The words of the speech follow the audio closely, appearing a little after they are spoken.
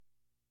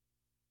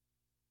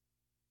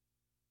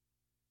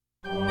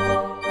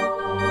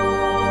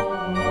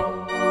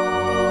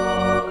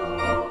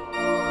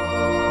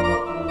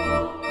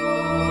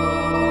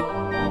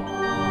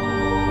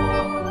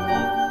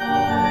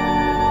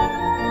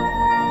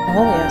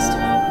Holiest.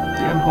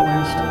 The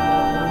unholiest.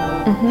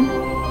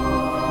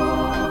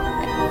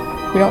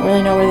 We don't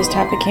really know where this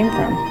topic came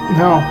from.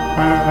 No,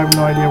 I have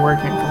no idea where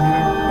it came from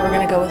either. We're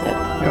gonna go with it.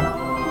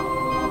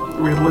 Yep.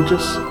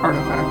 Religious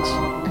artifacts.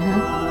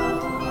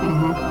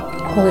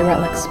 Holy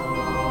relics.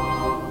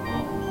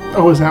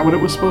 Oh, is that what it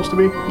was supposed to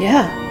be?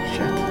 Yeah.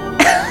 Shit.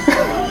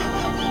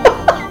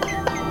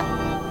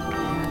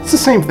 It's the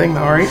same thing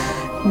though, right?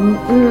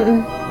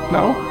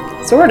 No?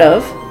 Sort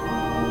of.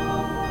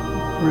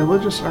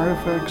 Religious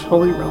artifacts,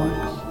 holy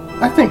relics.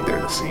 I think they're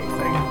the same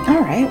thing.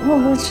 All right. Well,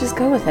 let's just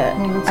go with it.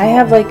 Well, I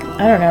have I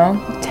don't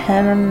know,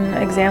 10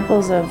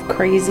 examples of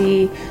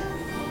crazy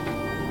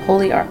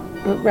holy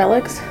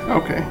relics.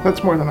 Okay,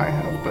 that's more than I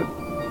have, but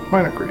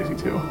mine are crazy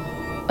too.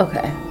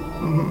 Okay.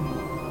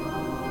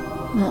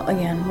 Well,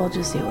 again, we'll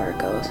just see where it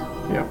goes.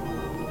 Yep.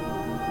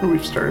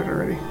 We've started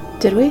already.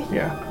 Did we?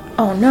 Yeah.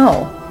 Oh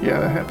no. Yeah,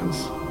 that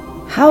happens.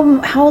 How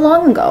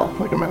long ago?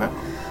 Like a minute.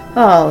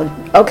 Oh,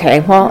 okay.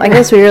 Well, I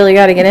guess we really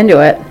got to get into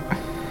it.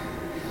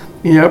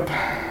 Yep.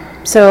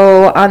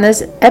 So, on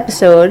this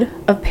episode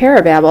of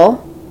Parababble,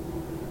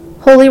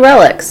 holy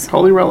relics.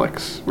 Holy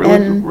relics.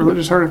 And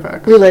religious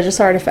artifacts. Religious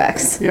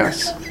artifacts.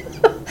 Yes.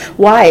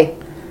 Why?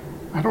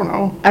 I don't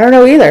know. I don't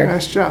know either.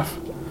 Ask Jeff.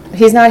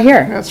 He's not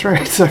here. That's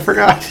right. I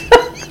forgot.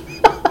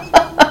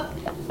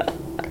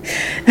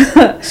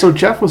 So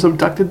Jeff was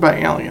abducted by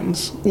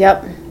aliens.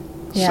 Yep.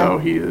 Yeah. So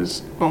he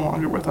is no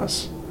longer with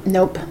us.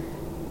 Nope.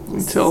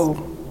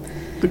 Until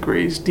the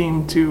Greys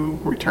deem to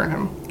return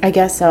him. I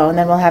guess so. And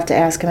then we'll have to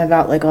ask him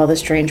about all the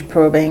strange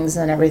probings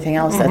and everything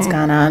else that's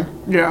gone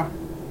on. Yeah.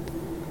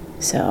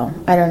 So,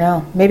 I don't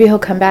know. Maybe he'll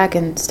come back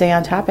and stay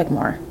on topic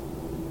more.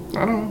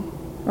 I don't know.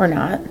 Or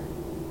not.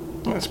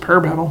 It's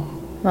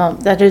Parababble. Well,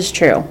 that is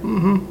true.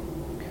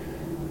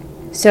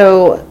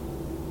 So,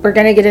 we're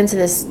going to get into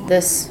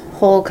this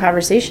whole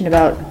conversation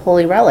about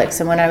holy relics.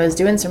 And when I was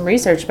doing some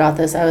research about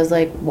this, I was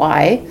like,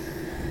 why?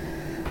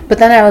 But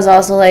then I was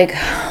also like,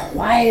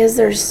 why is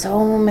there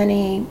so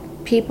many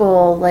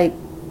people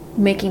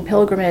making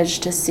pilgrimage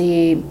to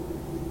see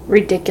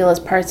ridiculous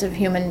parts of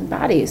human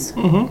bodies?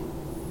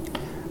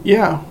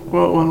 Yeah.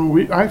 Well,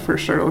 when I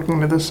first started looking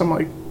into this, I'm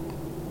like,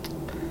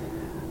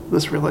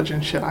 this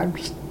religion shit. I'm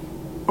just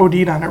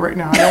OD'd on it right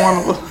now. I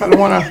don't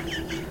want to.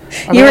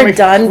 You were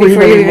done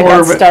before you even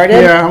got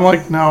started? Yeah, I'm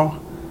like, no.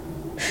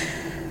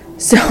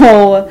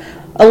 So,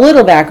 a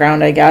little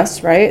background, I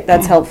guess, right?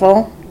 That's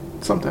helpful.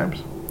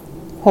 Sometimes.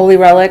 Holy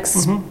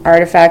relics,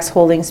 artifacts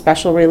holding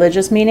special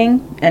religious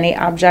meaning. Any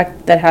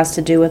object that has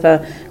to do with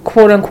a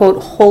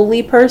quote-unquote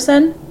holy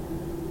person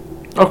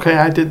Okay,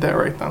 I did that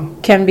right then.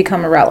 can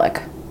become a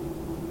relic.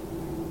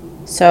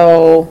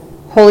 So,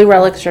 holy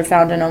relics are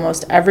found in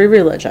almost every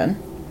religion.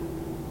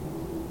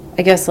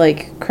 I guess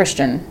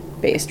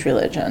Christian-based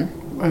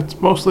religion. That's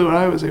mostly what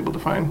I was able to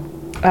find.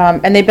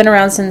 And they've been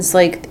around since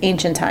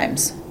ancient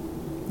times.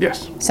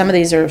 Yes. Some of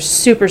these are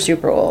super,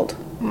 super old.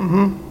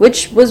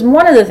 Which was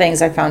one of the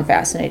things I found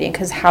fascinating,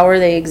 because how are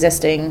they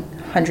existing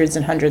hundreds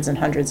and hundreds and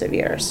hundreds of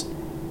years?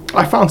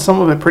 I found some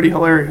of it pretty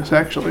hilarious,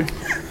 actually.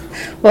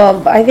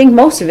 Well, I think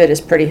most of it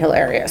is pretty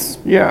hilarious.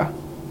 Yeah.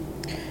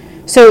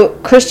 So,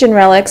 Christian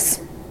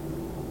relics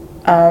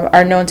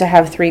are known to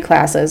have 3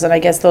 classes, and I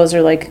guess those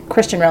are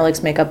Christian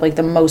relics make up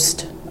the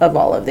most of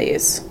all of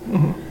these.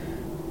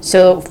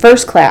 So,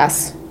 first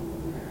class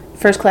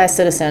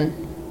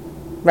citizen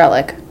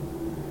relic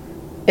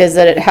is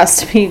that it has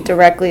to be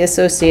directly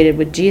associated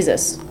with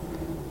Jesus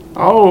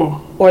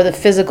Oh, or the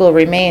physical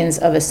remains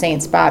of a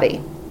saint's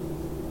body.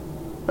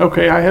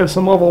 okay. I have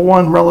some level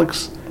 1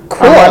 relics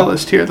Cool. on my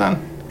list here then.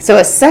 So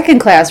a second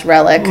class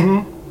relic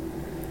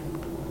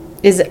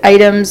is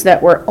items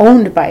that were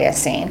owned by a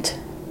saint.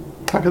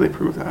 How could they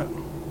prove that?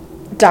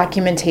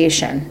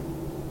 Documentation.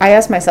 I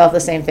asked myself the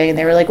same thing, and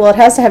they were like, well, it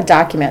has to have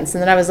documents.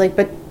 And then I was like,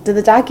 but do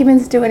the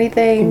documents do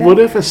anything? What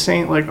if a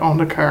saint owned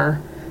a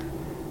car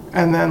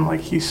and then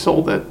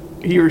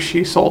he or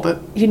she sold it?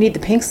 You need the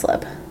pink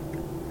slip.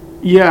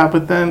 Yeah,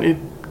 but then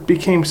it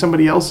became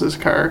somebody else's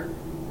car,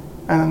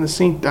 and then the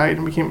saint died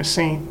and became a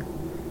saint.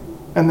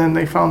 And then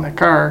they found that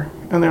car,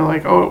 and they're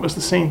like, oh, it was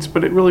the saint's,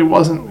 but it really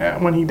wasn't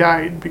when he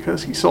died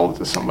because he sold it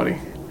to somebody.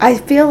 I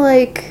feel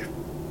like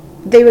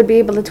they would be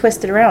able to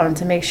twist it around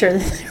to make sure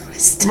that there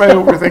was still...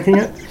 Am I overthinking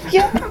it?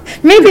 Yeah,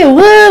 maybe a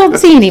little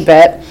teeny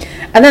bit.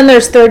 And then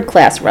there's third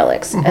class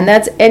relics, and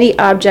that's any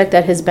object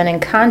that has been in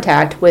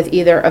contact with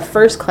either a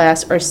first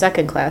class or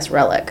second class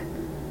relic.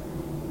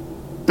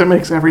 That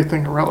makes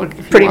everything a relic. If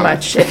you Pretty want it.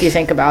 much, if you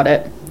think about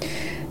it.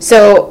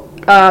 So,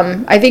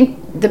 I think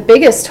the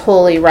biggest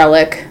holy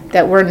relic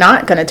that we're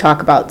not going to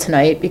talk about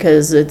tonight,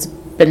 because it's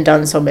been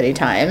done so many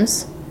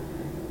times.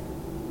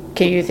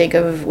 Can you think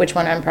of which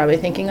one I'm probably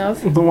thinking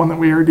of? The one that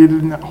we already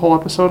did that whole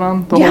episode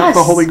on? Yes!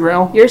 The Holy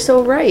Grail? You're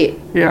so right.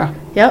 Yeah.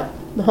 Yep.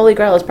 The Holy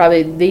Grail is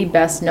probably the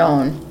best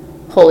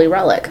known holy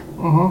relic.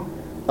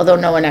 Although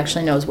no one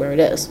actually knows where it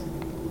is.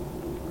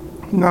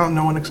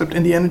 No one except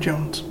Indiana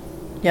Jones.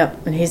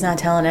 Yep, and he's not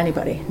telling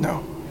anybody.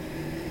 No.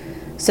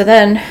 So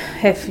then,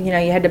 if you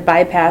had to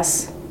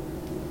bypass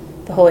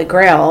the Holy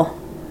Grail,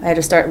 I had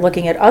to start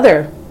looking at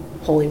other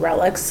holy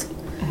relics.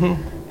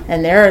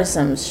 And there are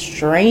some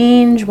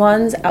strange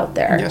ones out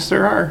there. Yes,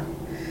 there are.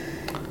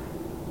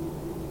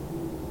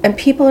 And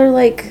people are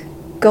like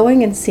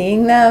going and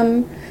seeing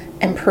them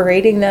and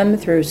parading them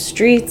through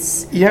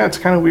streets. Yeah, it's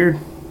kind of weird.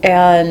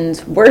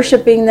 And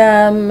worshiping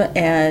them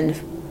and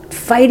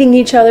fighting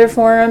each other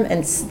for them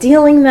and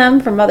stealing them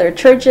from other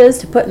churches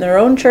to put in their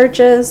own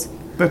churches.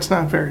 That's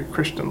not very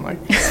Christian-like.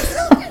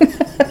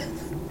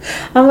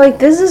 I'm like,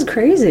 this is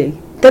crazy.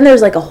 Then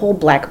there's like a whole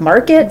black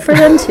market for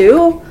them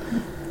too.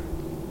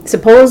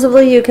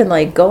 Supposedly you can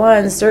like go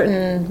on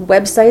certain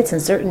websites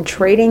and certain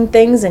trading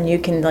things and you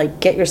can like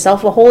get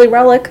yourself a holy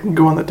relic.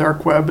 Go on the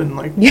dark web and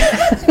like...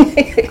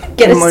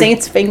 Get a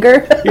saint's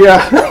finger.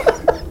 Yeah.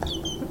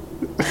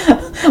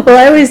 Well,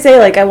 I always say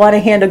like I want a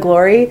hand of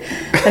glory.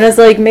 And it's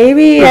like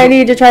maybe I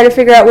need to try to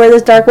figure out where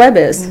this dark web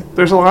is.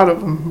 There's a lot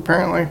of them,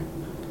 apparently.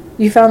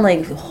 You found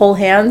like whole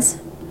hands?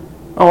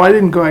 Oh, I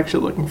didn't go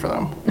actually looking for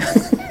them.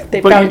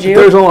 They found you?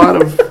 There's a lot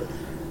of...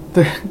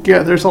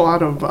 there's a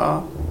lot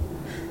of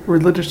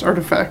religious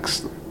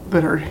artifacts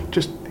that are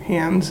just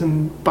hands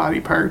and body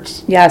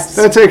parts. Yes.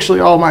 That's actually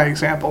all my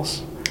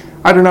examples.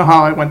 I don't know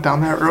how I went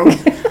down that road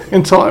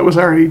until I was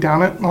already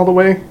down it all the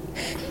way.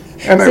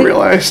 And I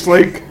realized,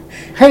 like,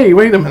 hey,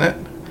 wait a minute.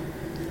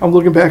 I'm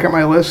looking back at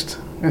my list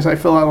as I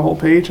fill out a whole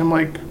page. I'm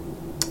like,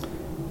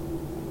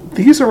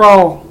 these are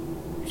all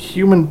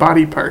human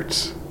body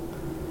parts.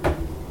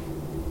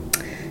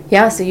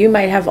 Yeah, so you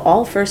might have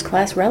all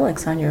first-class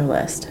relics on your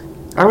list.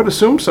 I would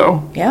assume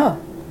so. Yeah.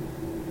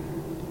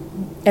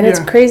 And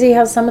it's crazy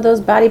how some of those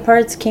body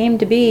parts came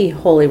to be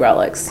holy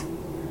relics.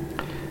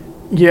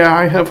 Yeah,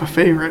 I have a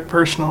favorite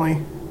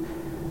personally.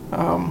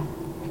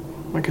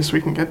 I guess we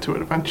can get to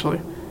it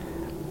eventually.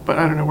 But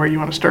I don't know where you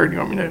want to start. Do you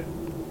want me to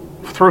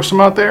throw some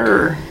out there,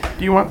 or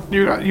do you want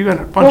you got a bunch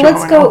of them?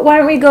 Let's go. Why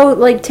don't we go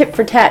like tit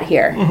for tat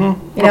here?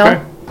 Mm-hmm. You know,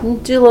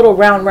 okay. Do a little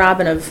round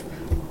robin of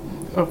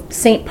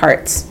saint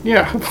parts.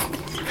 Yeah.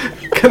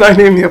 Can I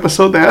name the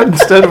episode that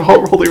instead of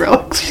Holy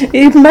Relics?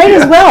 You might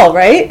as well,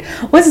 right?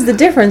 What's the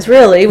difference,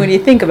 really, when you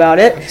think about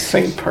it?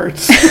 Saint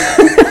parts.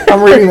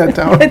 I'm writing that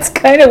down. It's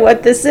kind of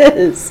what this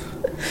is.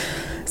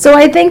 So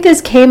I think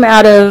this came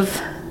out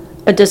of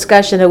a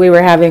discussion that we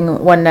were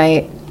having one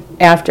night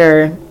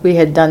after we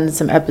had done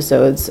some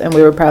episodes, and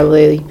we were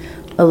probably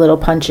a little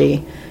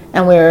punchy,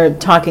 and we were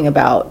talking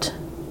about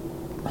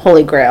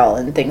Holy Grail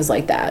and things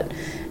like that,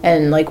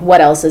 and like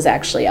what else is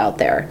actually out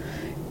there.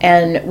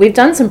 And we've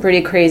done some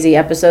pretty crazy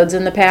episodes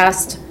in the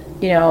past,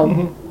 you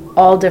know,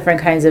 all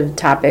different kinds of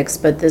topics,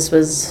 but this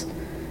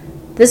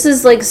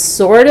is like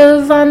sort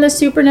of on the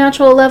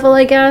supernatural level,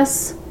 I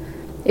guess.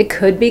 It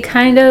could be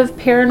kind of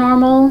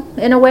paranormal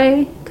in a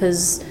way,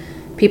 because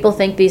people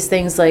think these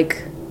things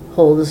like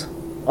hold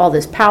all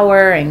this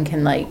power and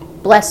can like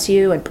bless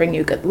you and bring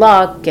you good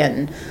luck,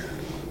 and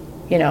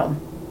you know,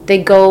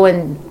 they go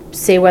and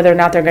say whether or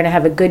not they're going to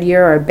have a good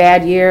year or a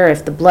bad year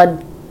if the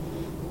blood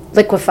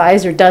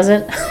liquefies or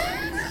doesn't.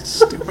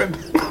 Stupid.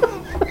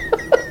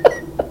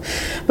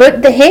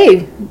 But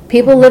hey,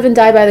 people live and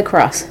die by the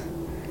cross.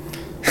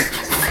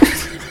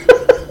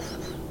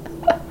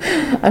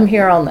 I'm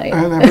here all night.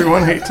 And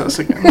everyone hates us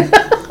again.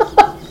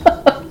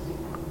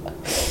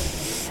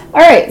 All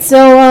right,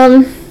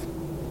 so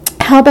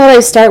how about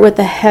I start with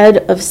the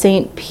head of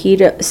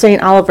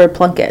Saint Oliver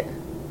Plunkett?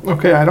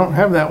 Okay, I don't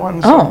have that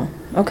one. So. Oh,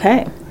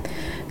 okay.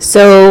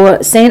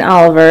 So Saint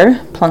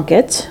Oliver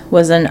Plunkett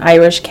was an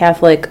Irish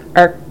Catholic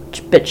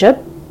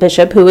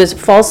archbishop who was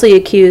falsely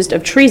accused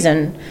of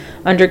treason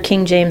under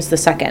King James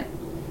II.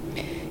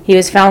 He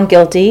was found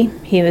guilty.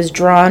 He was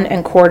drawn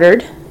and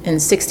quartered in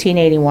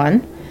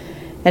 1681,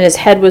 and his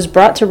head was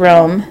brought to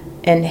Rome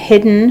and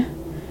hidden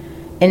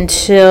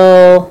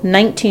until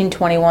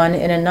 1921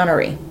 in a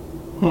nunnery.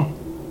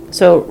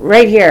 So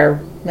right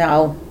here,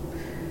 now,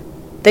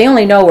 they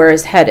only know where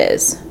his head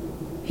is.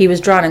 He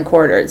was drawn and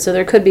quartered, so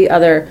there could be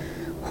other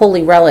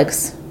holy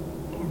relics.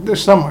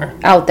 There's somewhere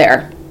out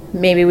there.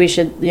 Maybe we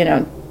should,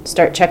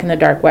 start checking the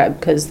dark web,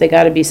 because they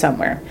got to be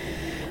somewhere.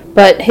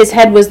 But his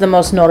head was the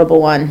most notable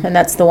one, and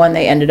that's the one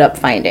they ended up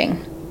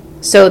finding.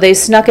 So they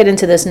snuck it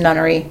into this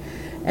nunnery,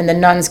 and the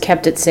nuns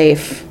kept it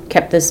safe,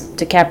 kept this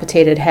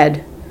decapitated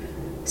head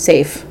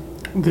safe.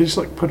 They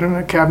just put it in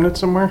a cabinet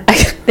somewhere?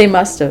 They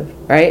must have,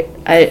 right?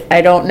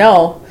 I don't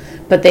know,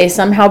 but they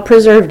somehow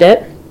preserved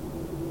it.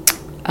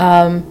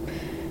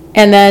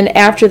 And then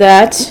after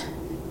that,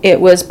 it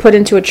was put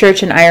into a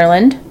church in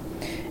Ireland,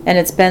 and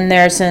it's been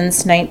there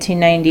since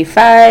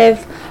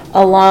 1995,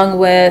 along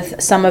with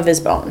some of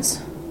his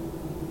bones.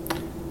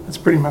 That's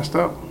pretty messed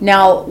up.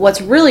 Now,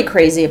 what's really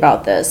crazy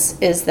about this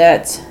is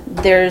that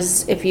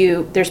there's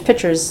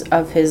pictures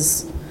of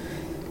his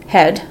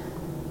head,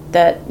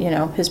 that,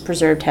 his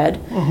preserved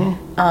head.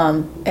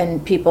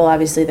 And people,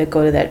 obviously, that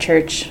go to that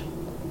church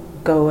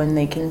go and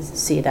they can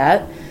see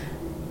that.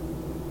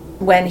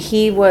 When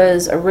he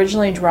was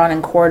originally drawn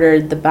and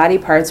quartered, the body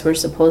parts were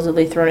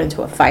supposedly thrown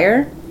into a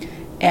fire,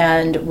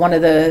 and one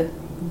of the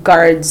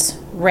guards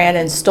ran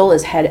and stole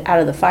his head out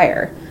of the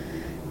fire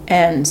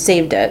and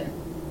saved it.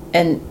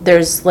 And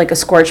there's a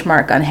scorch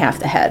mark on half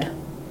the head.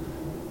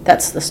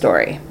 That's the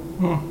story.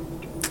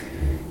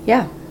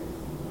 Yeah.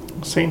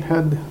 Saint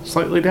head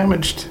slightly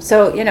damaged.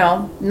 So,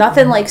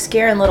 nothing like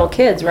scaring little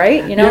kids,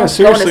 right? Yeah, Going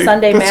seriously. to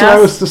Sunday That's Mass. what I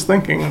was just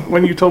thinking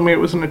when you told me it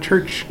was in a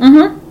church.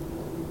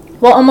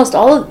 Well, almost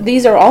all of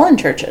these are all in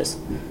churches.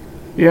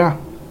 Yeah.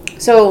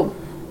 So,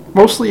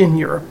 Mostly in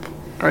Europe,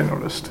 I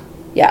noticed.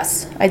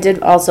 yes, I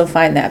did also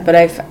find that. But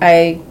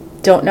I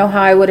don't know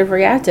how I would have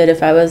reacted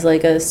if I was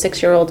like a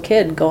 6-year-old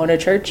kid going to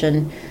church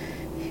and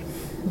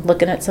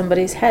looking at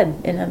somebody's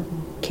head in a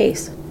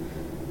case.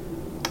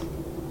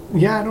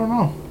 Yeah, I don't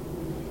know.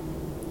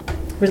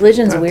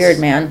 Religion's weird,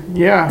 man.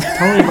 Yeah,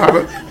 tell me about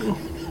it.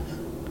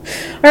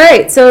 All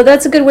right, so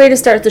that's a good way to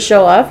start the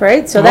show off,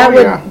 right? So that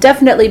would yeah.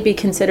 definitely be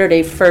considered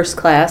a first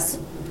class.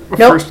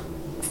 First,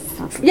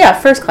 Yeah,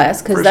 first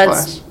class, because First that's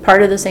class.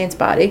 part of the saint's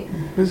body.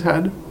 his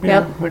head. Yep.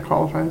 Yeah, that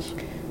qualifies.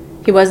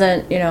 He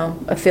wasn't,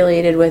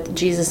 affiliated with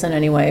Jesus in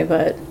any way,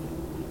 but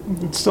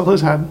It's still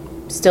his head.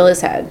 still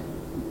his head.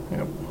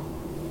 Yep.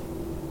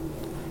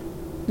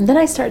 And then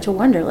I start to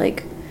wonder,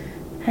 like,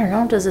 I don't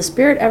know, does the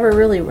spirit ever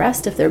really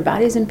rest if their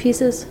body's in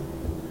pieces?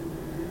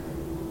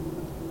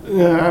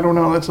 Yeah, I don't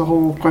know. That's a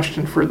whole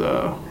question for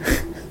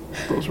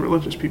those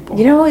religious people.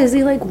 Is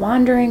he like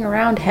wandering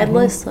around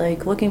headless,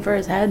 like looking for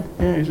his head?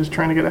 Yeah, he's just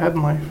trying to get ahead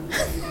in life.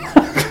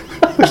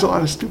 There's a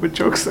lot of stupid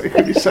jokes that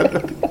could be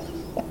said.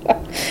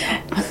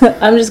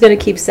 I'm just going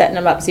to keep setting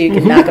him up so you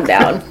can knock him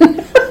down.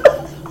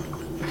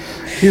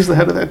 He's the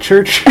head of that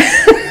church.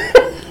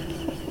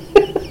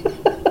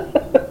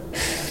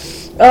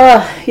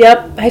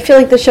 Yep. I feel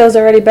like the show's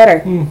already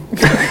better.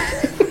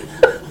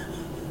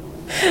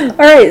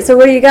 All right, so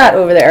what do you got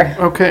over there?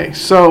 Okay,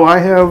 so I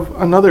have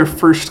another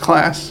first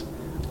class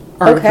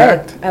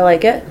artifact. Okay, I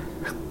like it.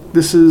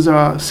 This is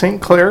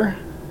St. Clair,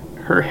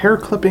 her hair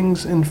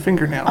clippings and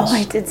fingernails. Oh,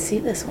 I did see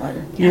this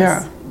one.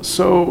 Yes. Yeah,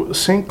 so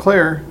St.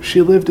 Clair,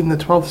 she lived in the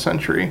 12th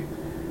century,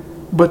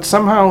 but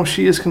somehow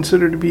she is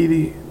considered to be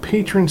the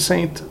patron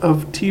saint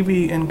of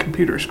TV and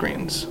computer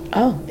screens.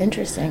 Oh,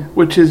 interesting.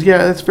 Which is,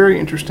 that's very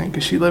interesting,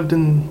 because she lived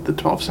in the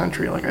 12th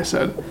century, like I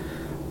said.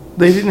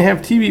 They didn't have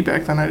TV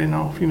back then, I didn't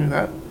know if you knew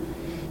that.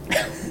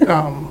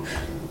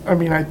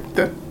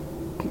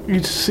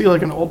 You see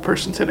like an old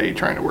person today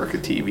trying to work a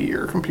TV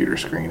or a computer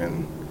screen,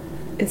 and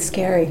It's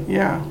scary.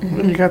 yeah,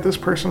 and you got this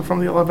person from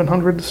the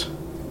 1100s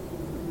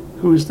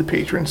who is the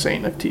patron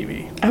saint of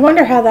TV. I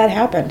wonder how that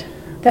happened.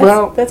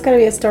 That's got to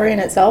be a story in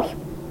itself.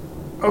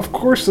 Of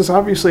course, this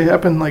obviously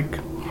happened like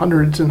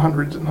hundreds and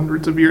hundreds and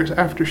hundreds of years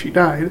after she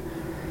died,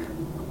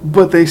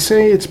 but they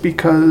say it's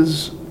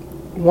because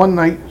one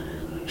night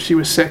she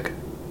was sick.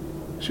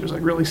 She was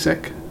like really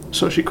sick,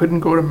 so she couldn't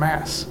go to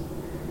Mass.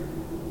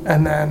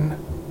 And then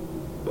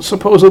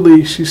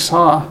supposedly she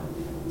saw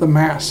the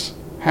Mass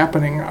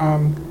happening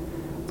on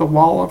the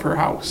wall of her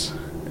house.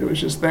 It was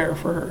just there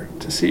for her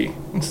to see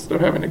instead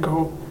of having to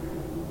go.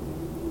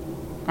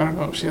 I don't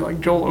know if she had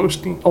like Joel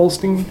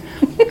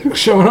Osteen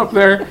showing up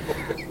there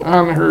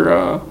on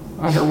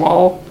her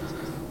wall,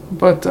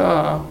 but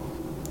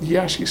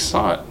she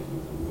saw it.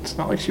 It's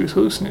not like she was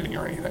hallucinating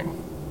or anything.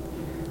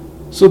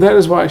 So that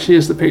is why she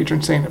is the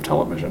patron saint of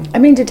television. I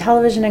mean, do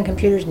television and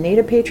computers need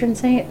a patron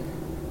saint?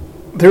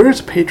 There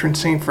is a patron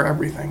saint for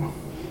everything,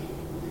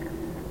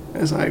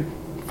 as I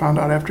found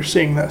out after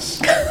seeing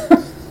this.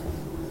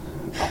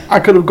 I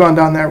could have gone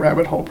down that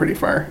rabbit hole pretty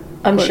far.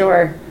 I'm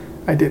sure.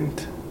 I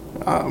didn't.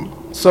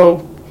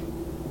 So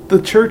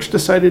the church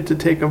decided to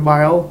take a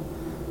vial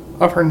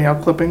of her nail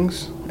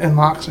clippings and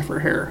locks of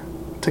her hair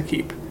to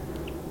keep.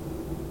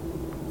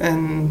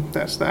 And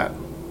that's that.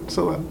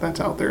 So that's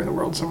out there in the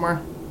world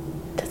somewhere.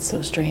 That's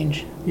so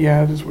strange.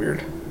 Yeah, it is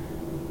weird.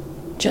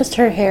 Just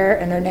her hair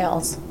and her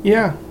nails.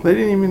 Yeah, they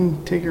didn't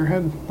even take her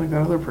head like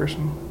that other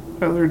person,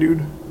 that other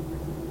dude.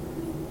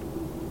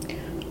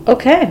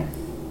 Okay.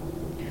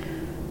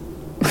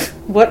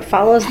 What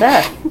follows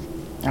that?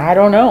 I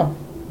don't know.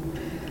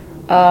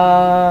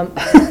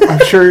 I'm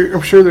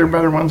sure there are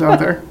better ones out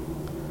there.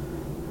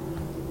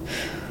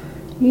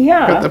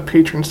 Yeah. Got the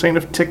patron saint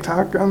of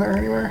TikTok on there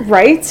anywhere?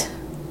 Right?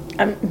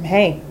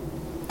 Hey,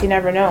 you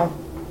never know.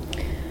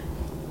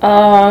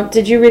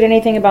 Did you read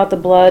anything about the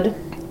blood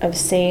of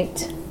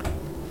Saint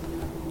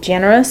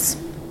Januarius?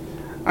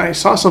 I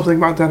saw something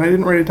about that. I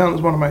didn't write it down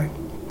as one of my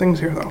things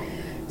here, though.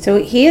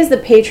 So he is the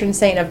patron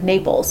saint of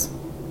Naples.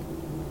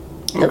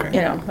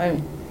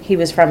 Okay. He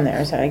was from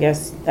there, so I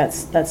guess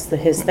that's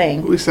his thing.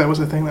 At least that was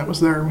a thing that was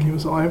there when he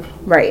was alive.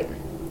 Right.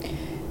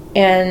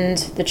 And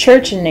the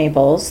church in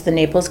Naples, the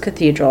Naples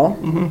Cathedral,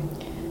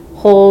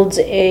 holds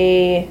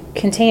a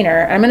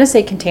container. I'm going to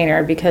say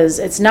container because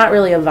it's not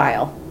really a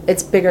vial.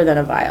 It's bigger than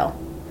a vial.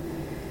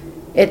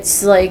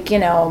 It's like,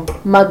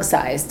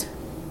 mug-sized.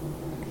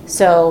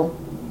 So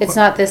it's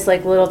not this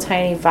like little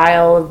tiny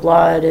vial of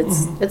blood.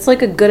 It's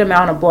like a good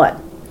amount of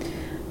blood.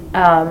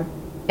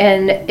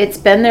 And it's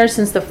been there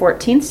since the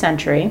 14th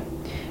century.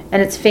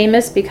 And it's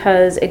famous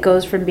because it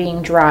goes from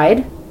being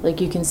dried,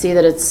 like you can see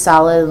that it's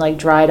solid and like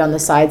dried on the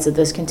sides of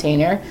this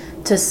container,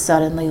 to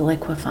suddenly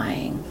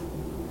liquefying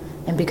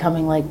and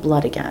becoming like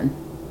blood again.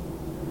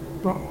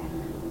 Oh.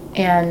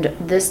 And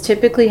this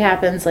typically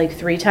happens like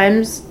 3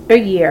 times a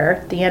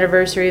year: the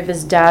anniversary of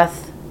his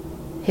death,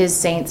 his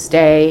saint's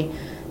day,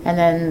 and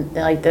then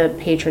like the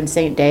patron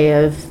saint day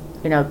of,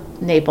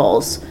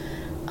 Naples.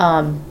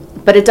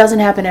 But it doesn't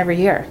happen every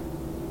year.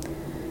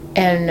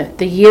 And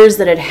the years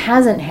that it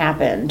hasn't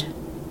happened,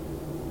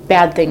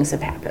 bad things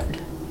have happened.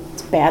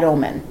 It's bad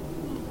omen.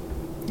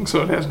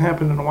 So it hasn't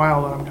happened in a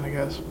while, then, I'm going to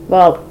guess.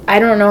 Well, I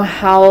don't know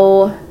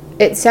how.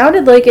 It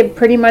sounded like it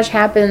pretty much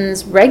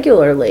happens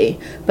regularly,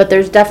 but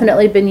there's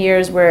definitely been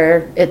years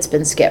where it's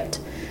been skipped.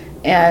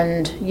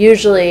 And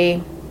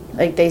usually,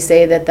 like, they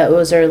say that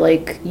those are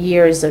like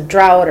years of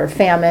drought or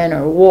famine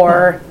or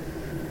war.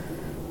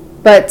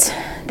 But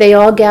they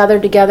all gather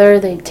together,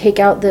 they take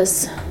out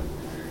this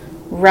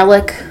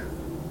relic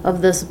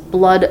of this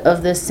blood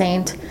of this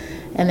saint,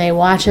 and they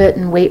watch it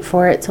and wait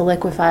for it to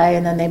liquefy,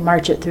 and then they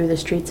march it through the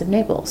streets of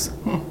Naples.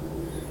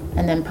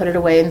 And then put it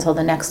away until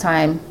the next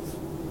time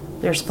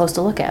they're supposed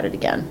to look at it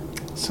again.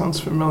 Sounds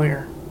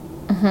familiar.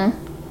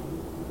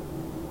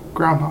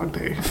 Groundhog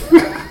Day.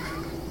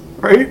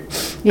 Right?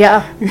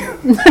 Yeah.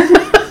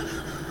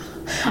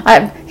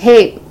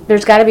 Hey,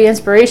 there's got to be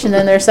inspiration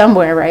in there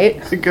somewhere,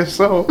 right? I guess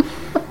so.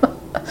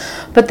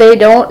 But they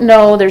don't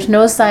know, there's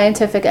no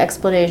scientific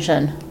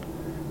explanation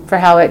for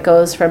how it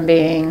goes from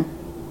being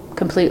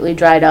completely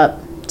dried up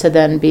to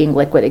then being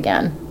liquid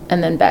again,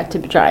 and then back to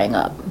drying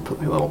up. Put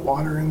a little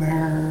water in there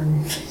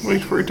and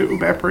wait for it to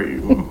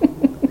evaporate.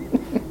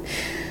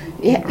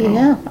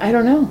 I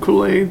don't know.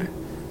 Kool-Aid.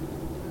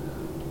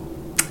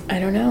 I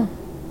don't know.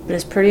 But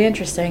it's pretty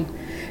interesting.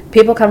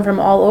 People come from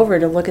all over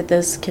to look at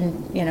this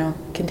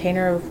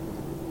container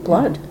of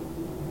blood.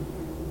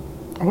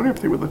 I wonder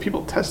if they would let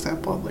people test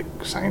that blood, like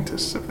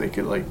scientists, if they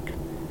could,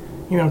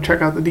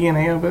 check out the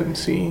DNA of it and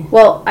see.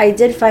 Well, I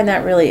did find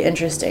that really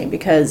interesting,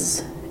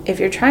 because if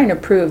you're trying to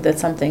prove that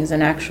something's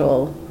an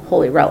actual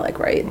holy relic,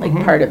 right, like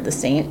part of the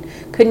saint,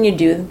 couldn't you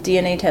do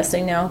DNA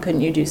testing now?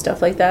 Couldn't you do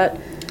stuff like that?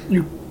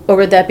 Or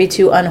would that be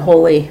too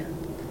unholy?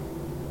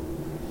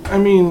 I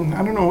mean,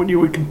 I don't know what you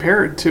would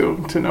compare it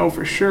to know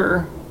for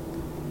sure.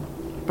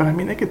 But, I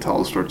mean, they could tell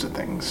all sorts of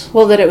things.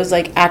 Well, that it was,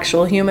 like,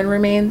 actual human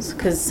remains?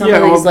 Because some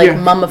of these,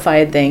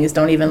 mummified things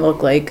don't even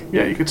look like...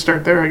 Yeah, you could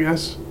start there, I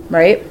guess.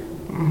 Right?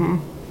 Mm-hmm.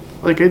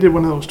 Like, I did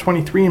one of those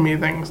 23andMe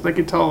things. They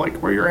could tell, like,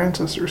 where your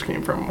ancestors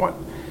came from.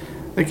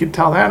 They could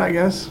tell that, I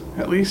guess,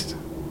 at least,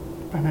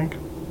 I think.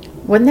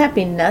 Wouldn't that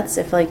be nuts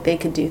if, like, they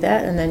could do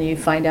that, and then you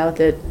find out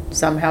that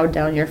somehow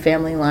down your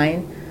family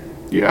line...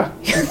 Yeah.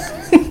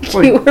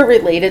 you were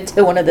related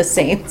to one of the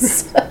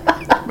saints.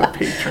 The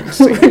patron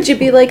saint. Would you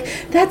be like,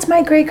 that's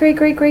my great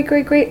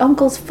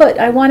uncle's foot,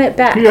 I want it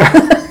back? Yeah.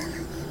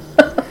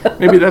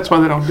 Maybe that's why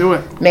they don't do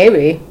it.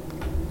 Maybe.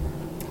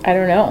 I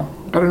don't know.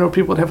 I don't know if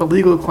people would have a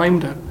legal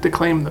claim to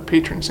claim the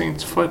patron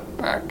saint's foot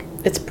back.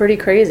 It's pretty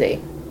crazy.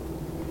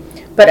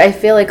 But I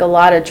feel like a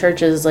lot of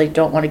churches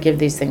don't want to give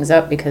these things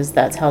up, because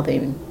that's how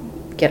they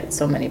get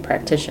so many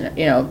practitioners,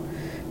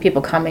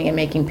 people coming and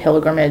making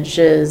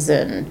pilgrimages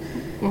and,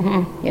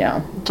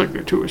 It's like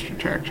their tourist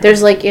attraction.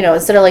 There's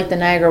instead of the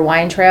Niagara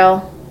Wine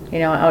Trail,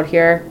 out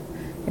here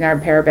in our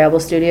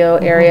Parababble studio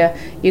area,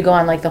 you go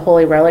on the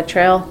Holy Relic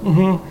Trail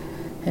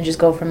and just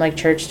go from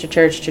church to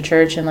church to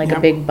church in a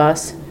big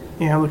bus.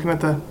 Yeah, looking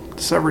at the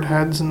severed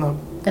heads and the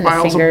and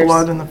vials the of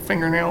blood and the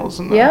fingernails.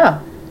 And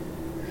yeah.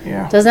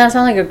 Doesn't that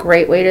sound like a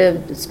great way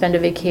to spend a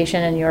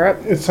vacation in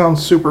Europe? It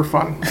sounds super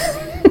fun.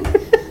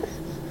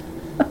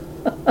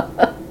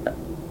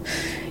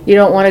 You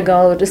don't want to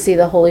go to see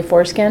the Holy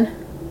Foreskin?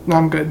 No,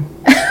 I'm good.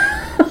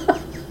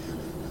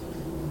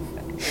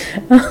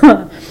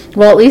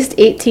 Well, at least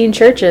 18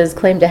 churches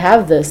claim to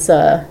have this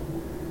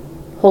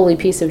holy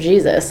piece of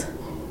Jesus.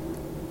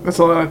 That's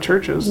a lot of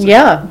churches.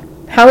 Yeah.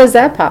 How is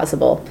that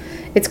possible?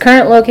 Its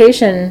current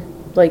location,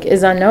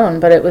 is unknown,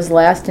 but it was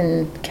last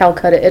in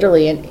Calcutta,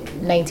 Italy in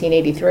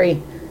 1983.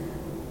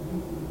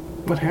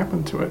 What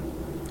happened to it?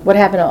 What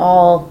happened to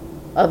all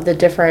of the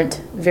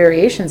different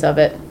variations of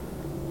it?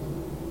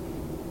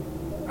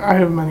 I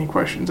have many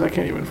questions. I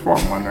can't even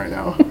form one right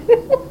now.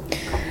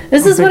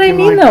 This is what I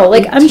mean, though.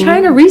 I'm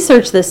trying to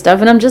research this stuff,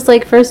 and I'm just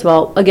first of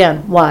all,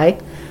 again, why?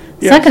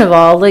 Yes. Second of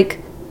all,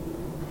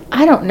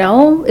 I don't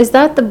know. Is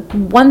that the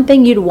one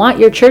thing you'd want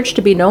your church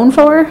to be known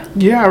for?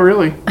 Yeah,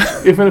 really.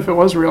 Even if it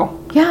was real.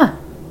 Yeah.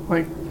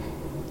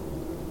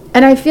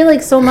 And I feel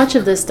so much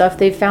of this stuff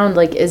they found,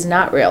 is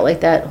not real.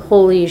 That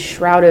Holy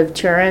Shroud of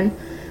Turin.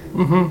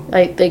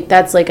 Mm-hmm.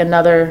 That's,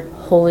 another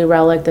holy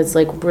relic that's,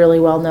 really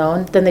well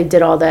known. Then they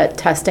did all that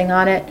testing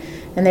on it.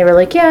 And they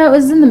were yeah, it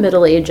was in the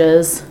Middle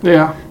Ages.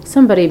 Yeah.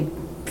 Somebody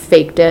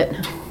faked it.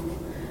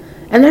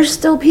 And there's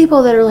still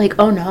people that are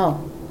oh,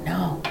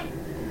 no,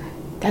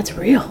 that's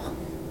real.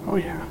 Oh,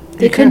 yeah.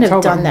 They couldn't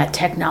have done that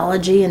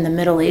technology in the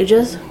Middle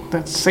Ages.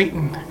 That's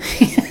Satan.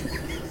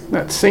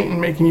 That's Satan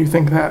making you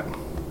think that.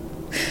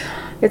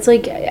 It's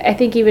I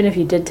think even if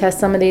you did test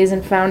some of these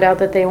and found out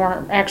that they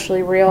weren't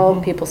actually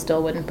real, people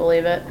still wouldn't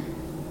believe it.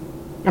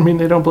 I mean,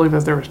 they don't believe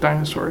that there was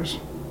dinosaurs.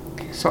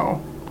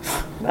 So.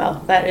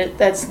 Well,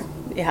 that's...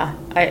 Yeah,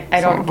 I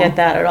don't get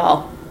that at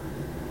all.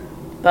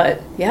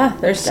 But yeah,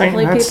 there's Saint,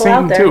 definitely that's people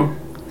out Satan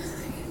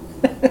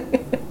there.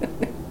 too.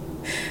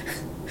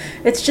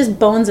 It's just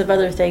bones of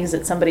other things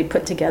that somebody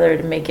put together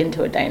to make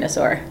into a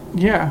dinosaur.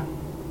 Yeah,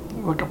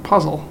 like a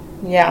puzzle.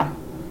 Yeah.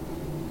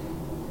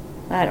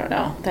 I don't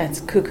know. That's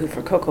cuckoo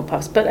for Cocoa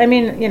Puffs. But I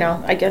mean,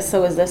 I guess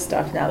so is this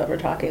stuff now that we're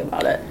talking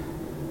about it.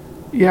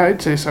 Yeah,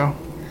 I'd say so.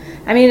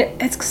 I mean,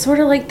 it's sort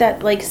of like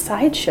that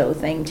sideshow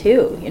thing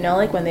too.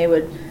 Like when they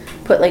would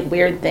put like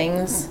weird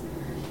things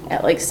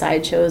at like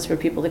sideshows for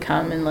people to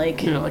come and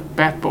like like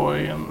Bat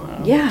Boy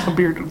and yeah, a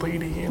bearded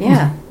lady. And,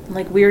 yeah,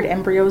 like weird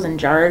embryos in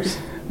jars.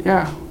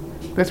 Yeah,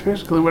 that's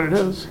basically what it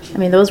is. I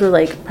mean, those were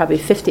like probably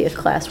 50th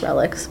class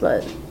relics,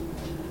 but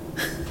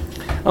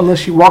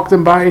unless you walk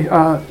them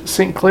by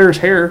St. Clair's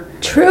hair,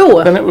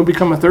 true. Then it would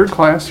become a third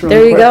class. Really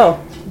there you quick. go.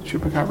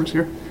 Chupacabras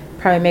here.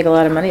 Probably make a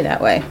lot of money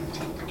that way.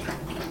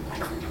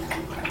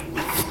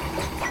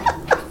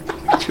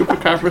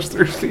 Chupacabras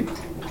thirsty.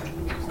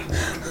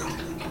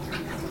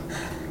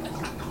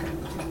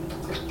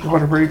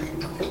 Water break.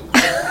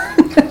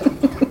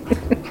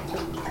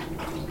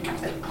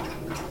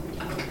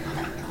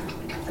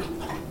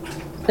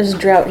 There's a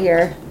drought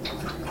here.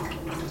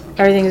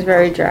 Everything's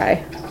very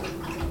dry.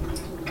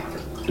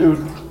 Dude.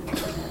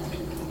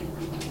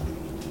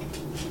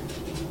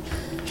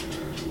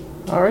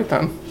 All right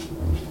then.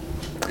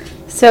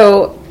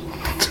 So,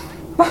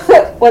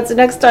 what's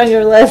next on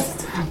your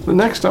list? The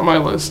next on my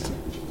list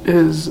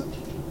is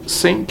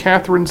St.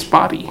 Catherine's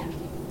body.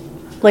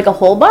 Like a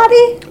whole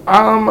body?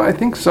 I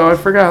think so. I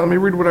forgot. Let me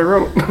read what I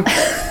wrote.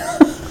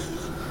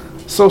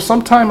 So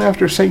sometime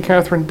after St.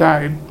 Catherine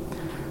died,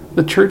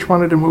 the church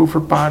wanted to move her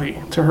body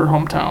to her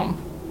hometown.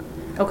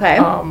 Okay.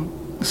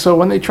 So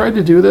when they tried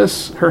to do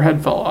this, her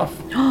head fell off.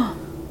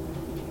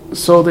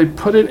 So they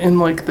put it in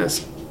like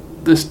this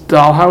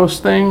dollhouse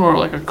thing, or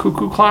like a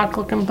cuckoo clock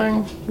looking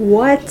thing.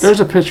 What? There's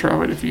a picture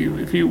of it if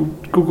you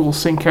Google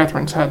St.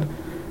 Catherine's head.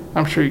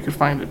 I'm sure you could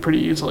find it pretty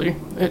easily.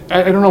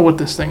 I don't know what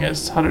this thing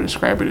is, how to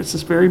describe it. It's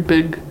this very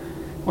big,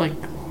 like,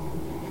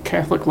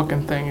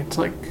 Catholic-looking thing. It's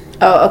like...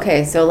 Oh,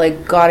 okay. So,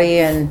 like, gaudy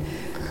and...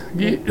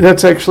 Yeah,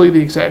 that's actually the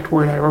exact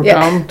word I wrote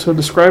down to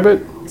describe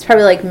it. It's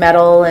probably, like,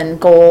 metal and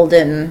gold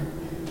and...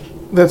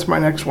 That's my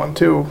next one,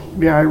 too.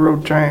 Yeah, I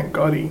wrote giant,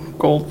 gaudy,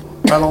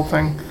 gold metal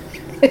thing.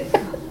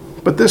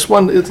 But this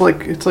one, it's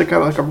like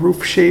a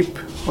roof shape,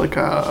 like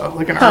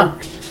an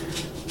arc.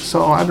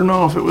 So I don't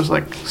know if it was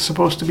like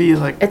supposed to be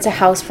like... It's a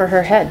house for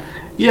her head.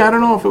 Yeah, I don't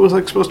know if it was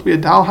like supposed to be a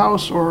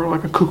dollhouse or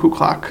like a cuckoo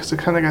clock, because it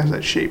kind of has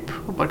that shape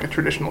of like a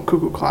traditional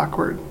cuckoo clock,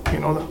 where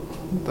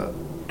the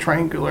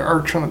triangular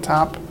arch on the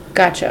top.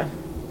 Gotcha.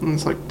 And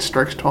it's like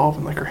strikes 12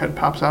 and like her head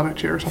pops out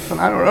at you or something.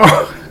 I don't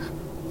know.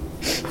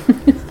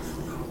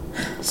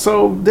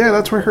 So yeah,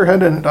 that's where her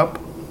head ended up.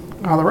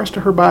 The rest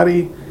of her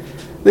body,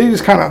 they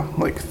just kind of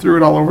like threw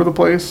it all over the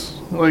place.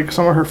 Like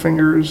some of her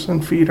fingers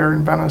and feet are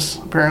in Venice,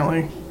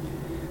 apparently.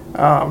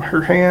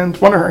 Her hand,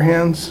 one of her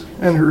hands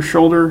and her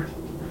shoulder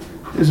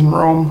is in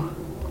Rome.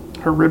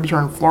 Her ribs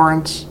are in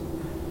Florence.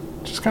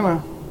 Just kind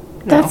of,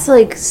 That's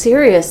like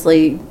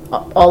seriously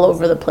all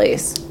over the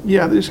place.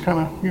 Yeah, they just kind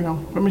of,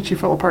 I mean, she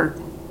fell apart.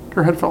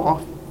 Her head fell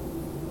off.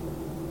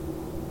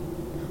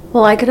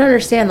 Well, I could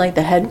understand like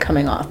the head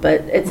coming off,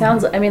 but it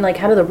sounds, I mean, like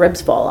how do the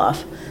ribs fall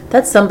off?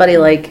 That's somebody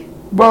like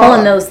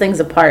pulling those things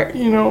apart.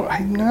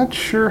 I'm not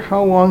sure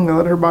how long they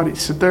let her body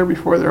sit there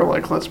before they're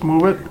like, let's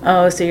move it.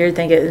 Oh, so you're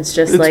thinking it's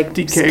just like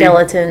decay.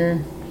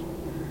 Skeleton.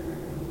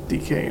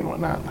 Decay and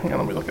whatnot. Hang on,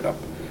 let me look it up.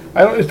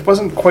 It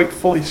wasn't quite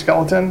fully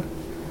skeleton,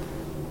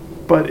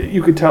 but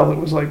you could tell it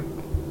was like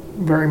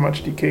very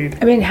much decayed.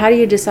 I mean, how do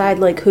you decide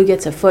like who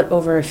gets a foot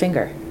over a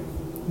finger?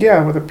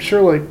 Yeah, but I'm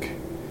sure like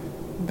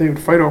they would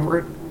fight over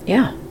it.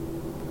 Yeah.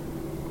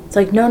 It's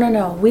like,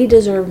 no, we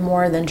deserve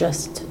more than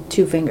just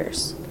 2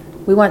 fingers.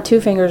 We want 2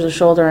 fingers, a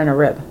shoulder, and a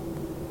rib.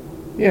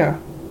 Yeah.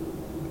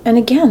 And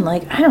again,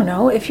 like, I don't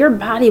know, if your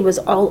body was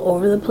all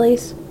over the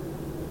place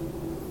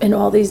in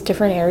all these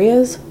different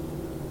areas.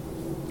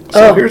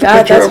 So here's God, a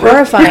picture that's of her.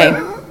 horrifying.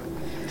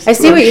 I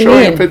see what you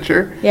mean. A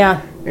picture.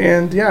 Yeah.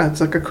 And yeah,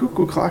 it's like a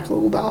cuckoo clock,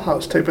 little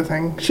dollhouse type of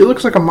thing. She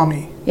looks like a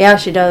mummy. Yeah,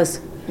 she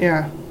does.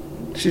 Yeah.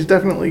 She's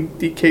definitely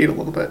decayed a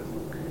little bit.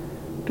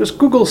 Just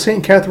Google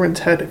St. Catherine's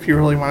head if you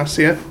really want to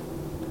see it.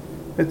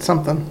 It's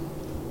something.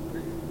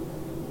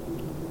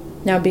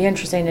 Now, it'd be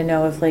interesting to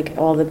know if, like,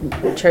 all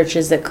the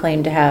churches that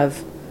claim to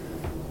have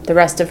the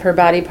rest of her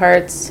body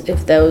parts,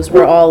 if those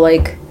were all,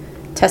 like,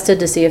 tested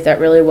to see if that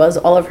really was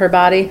all of her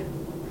body.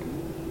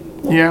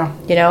 Yeah.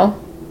 You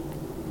know?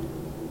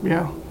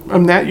 Yeah.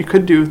 That you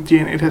could do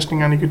DNA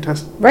testing on. You could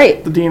test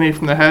right. the DNA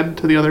from the head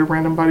to the other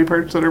random body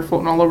parts that are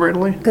floating all over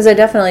Italy. Because I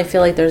definitely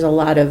feel like there's a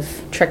lot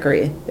of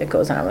trickery that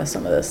goes on with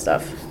some of this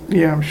stuff.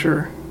 Yeah, I'm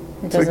sure.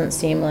 It doesn't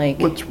seem like...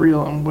 What's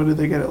real and what did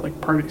they get at,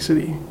 like, Party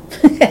City?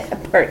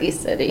 Party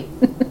City.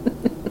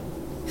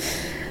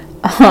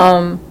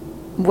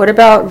 What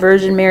about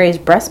Virgin Mary's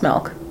breast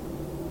milk?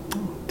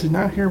 Did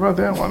not hear about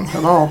that one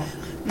at all.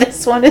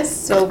 This one is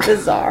so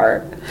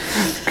bizarre.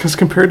 Because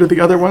compared to the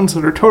other ones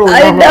that are totally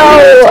I normal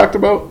that we talked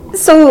about.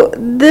 So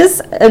this,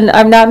 and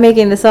I'm not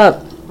making this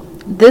up,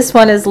 This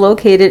one is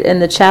located in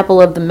the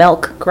Chapel of the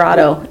Milk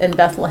Grotto in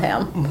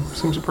Bethlehem.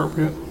 Seems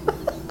appropriate.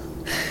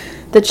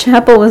 The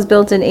chapel was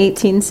built in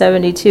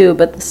 1872,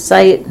 but the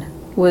site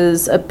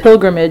was a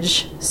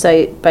pilgrimage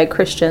site by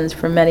Christians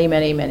for many,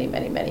 many, many,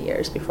 many, many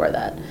years before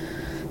that.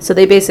 So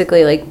they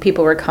basically, like,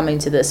 people were coming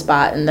to this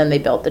spot, and then they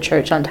built the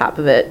church on top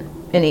of it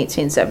in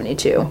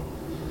 1872.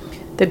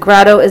 The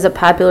grotto is a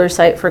popular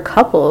site for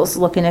couples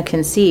looking to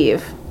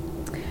conceive.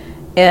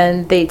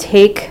 And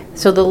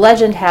so the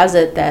legend has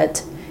it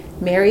that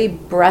Mary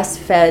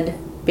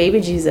breastfed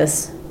baby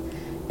Jesus,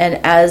 and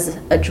as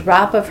a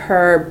drop of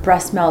her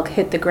breast milk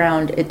hit the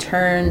ground, it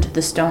turned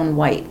the stone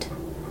white.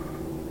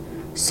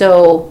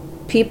 So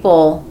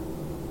people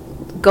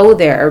go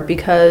there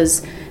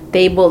because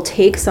they will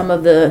take some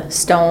of the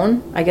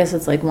stone, I guess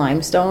it's like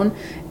limestone,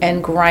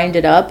 and grind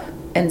it up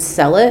and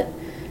sell it.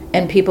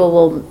 And people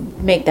will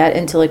make that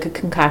into like a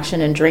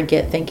concoction and drink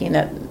it, thinking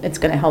that it's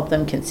going to help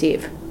them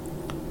conceive.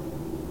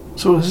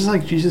 So is this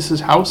like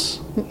Jesus' house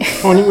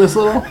when he was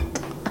little?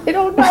 I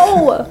don't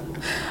know.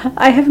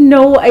 I have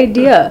no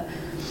idea.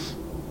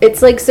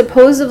 It's like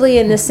supposedly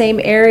in the same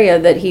area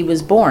that he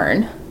was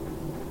born,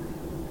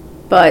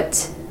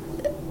 but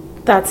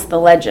that's the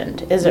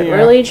legend. Is it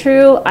really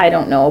true? I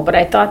don't know, but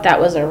I thought that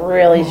was a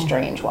really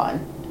strange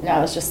one. And I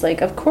was just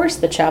like, of course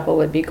the chapel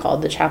would be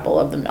called the Chapel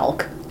of the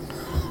Milk.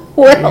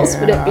 What else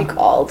would it be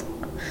called?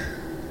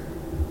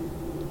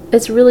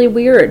 It's really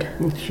weird.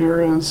 It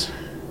sure is.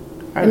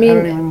 I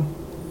mean,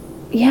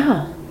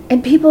 yeah.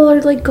 And people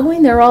are like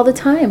going there all the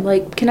time.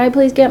 Like, can I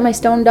please get my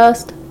stone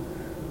dust?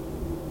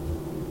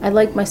 I'd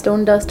like my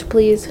stone dust,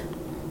 please.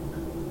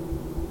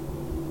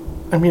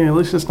 I mean, at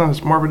least it's not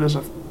as morbid as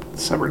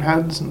severed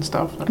heads and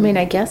stuff. I mean,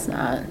 I guess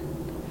not.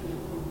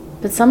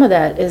 But some of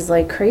that is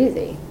like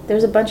crazy.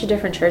 There's a bunch of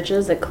different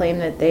churches that claim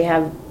that they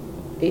have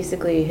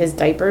basically his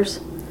diapers,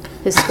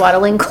 his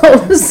swaddling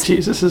clothes.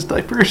 Jesus'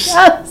 diapers?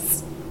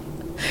 Yes.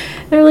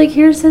 They're like,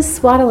 here's his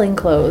swaddling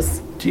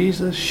clothes.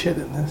 Jesus shit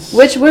in this.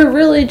 Which were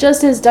really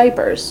just his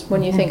diapers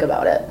when you think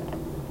about it.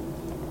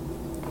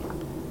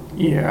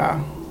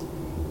 Yeah.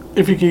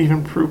 If you could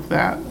even prove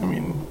that.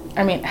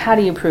 I mean, how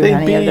do you prove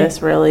any of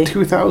this, really?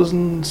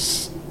 2,000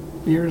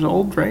 years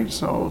old, right?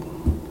 So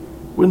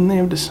wouldn't they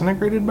have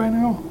disintegrated by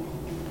now?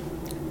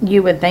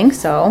 You would think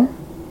so.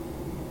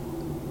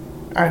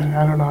 I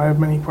don't know. I have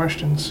many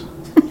questions.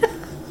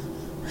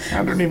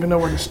 I don't even know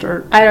where to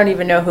start. I don't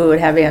even know who would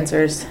have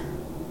answers.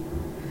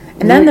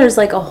 And then there's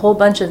like a whole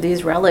bunch of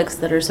these relics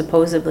that are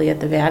supposedly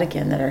at the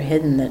Vatican that are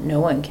hidden that no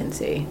one can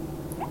see.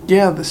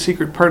 Yeah, the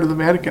secret part of the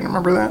Vatican.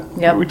 Remember that?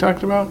 Yep. What we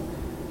talked about?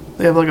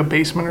 They have like a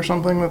basement or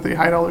something that they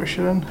hide all their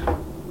shit in.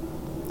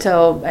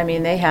 So, I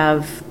mean, they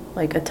have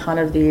like a ton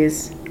of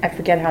these. I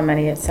forget how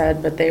many it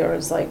said, but there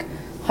was like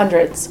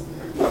hundreds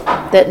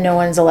that no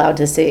one's allowed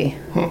to see.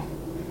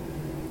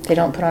 They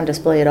don't put on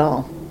display at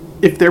all.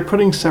 If they're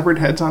putting severed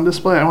heads on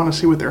display, I want to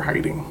see what they're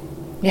hiding.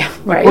 Yeah,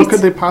 like, right. What could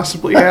they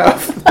possibly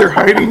have that they're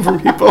hiding from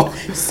people?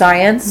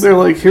 Science. They're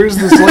like, here's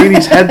this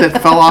lady's head that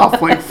fell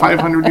off like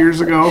 500 years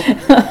ago.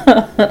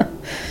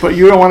 But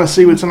you don't want to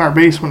see what's in our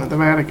basement at the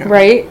Vatican.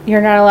 Right?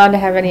 You're not allowed to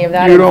have any of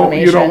that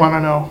information. You don't want to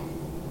know.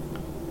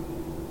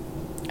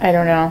 I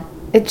don't know.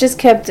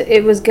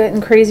 It was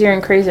getting crazier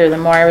and crazier the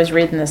more I was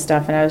reading this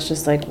stuff, and I was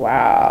just like,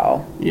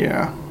 wow.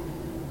 Yeah.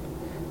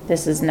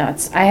 This is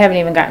nuts. I haven't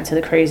even gotten to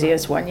the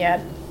craziest one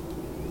yet.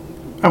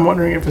 I'm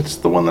wondering if it's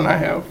the one that I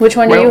have. Which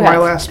one do you have? My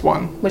last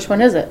one. Which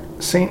one is it?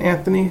 St.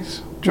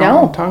 Anthony's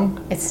John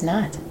Tongue. It's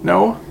not.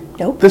 No?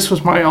 Nope. This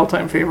was my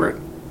all-time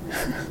favorite.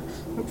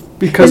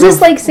 Because is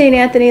this like St.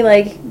 Anthony,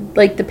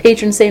 like the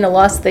patron saint of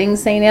lost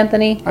things, St.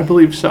 Anthony? I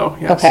believe so,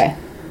 yes. Okay.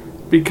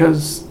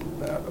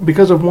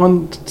 Because of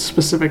one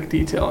specific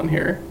detail in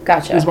here.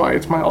 Gotcha. Is why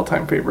it's my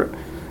all-time favorite.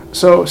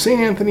 So, St.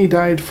 Anthony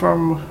died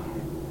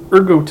from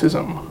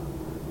ergotism,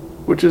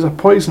 which is a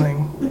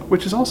poisoning,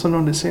 which is also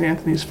known as St.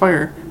 Anthony's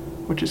fire,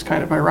 which is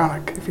kind of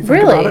ironic if you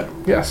think about it.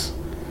 Yes.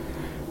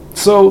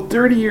 So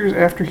 30 years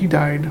after he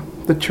died,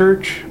 the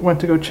church went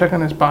to go check on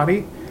his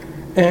body,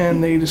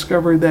 and they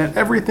discovered that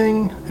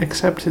everything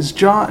except his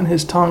jaw and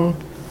his tongue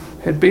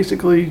had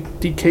basically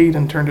decayed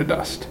and turned to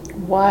dust.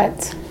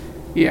 What?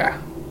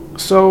 Yeah.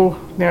 So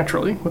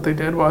naturally, what they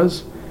did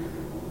was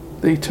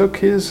they took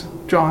his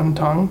jaw and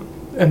tongue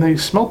and they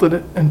smelted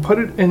it and put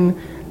it in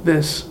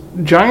this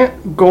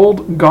giant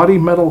gold gaudy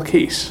metal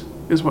case,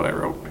 is what I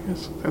wrote,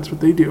 because that's what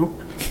they do.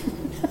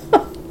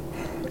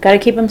 Gotta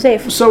keep them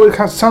safe. So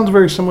it sounds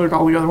very similar to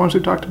all the other ones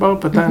we talked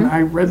about, but then I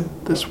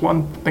read this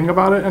one thing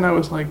about it, and I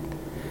was like,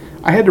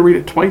 I had to read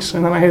it twice,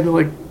 and then I had to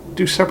like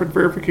do separate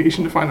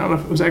verification to find out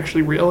if it was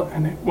actually real,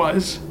 and it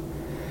was.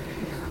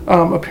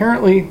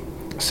 Apparently,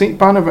 St.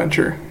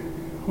 Bonaventure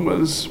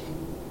was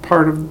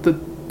part of the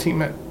team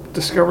that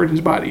discovered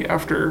his body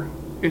after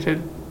it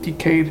had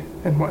decayed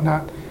and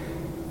whatnot.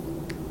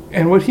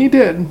 And what he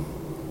did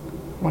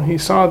when he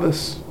saw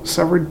this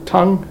severed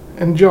tongue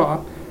and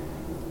jaw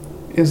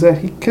is that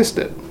he kissed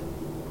it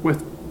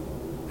with,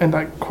 and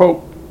I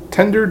quote,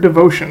 tender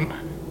devotion.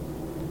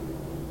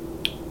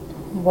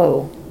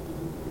 Whoa.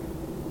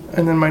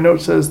 And then my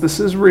note says,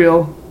 this is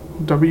real.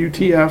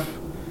 WTF,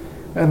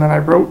 and then I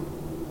wrote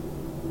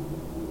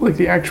like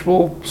the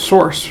actual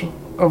source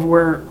of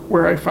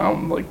where I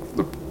found like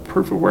the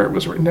proof of where it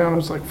was written down. It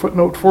was like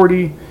footnote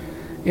 40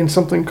 in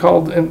something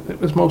called, and it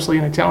was mostly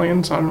in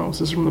Italian, so I don't know if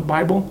this is from the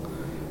Bible,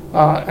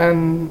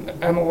 and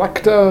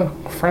Electa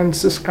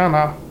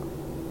Franciscana,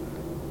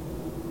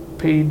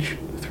 page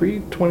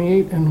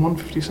 328 and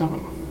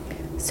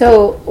 157.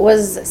 So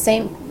was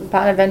Saint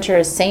Bonaventure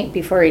a saint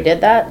before he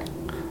did that?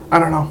 I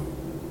don't know.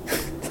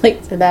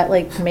 Like, did that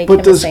like make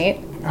But him a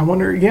saint? I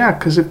wonder, yeah,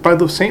 because if by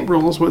those saint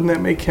rules, wouldn't that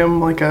make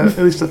him like at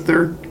least a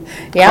third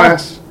Yeah.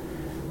 class?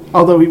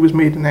 Although he was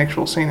made an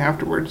actual saint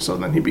afterwards, so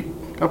then he'd be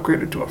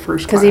upgraded to a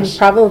first class. Because he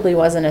probably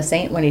wasn't a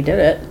saint when he did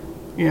it.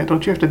 Yeah,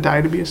 don't you have to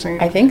die to be a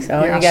saint? I think so.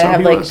 Yeah, You gotta so have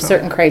he like was,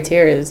 certain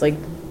criteria. There's like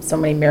so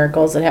many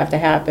miracles that have to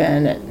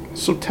happen. And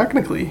So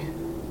technically,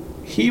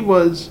 he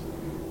was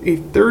a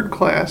third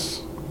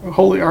class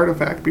holy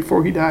artifact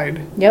before he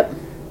died, yep.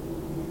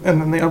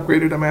 and then they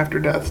upgraded him after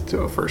death to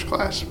a first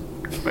class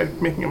by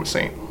making him a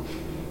saint.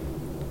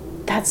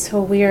 That's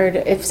so weird.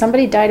 If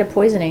somebody died of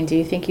poisoning, do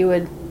you think you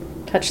would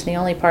touch the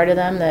only part of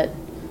them that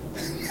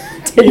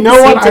didn't You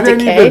know what? I seem to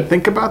didn't decay? even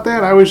think about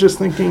that. I was just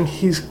thinking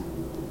he's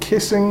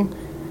kissing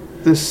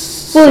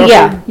this. Well,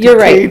 yeah, suffered, you're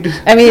right.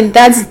 decayed I mean,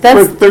 that's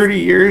for 30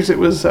 years. It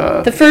was.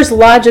 the first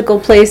logical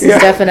place is Yeah.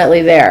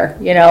 definitely there,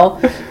 you know?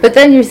 But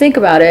then you think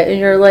about it and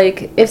you're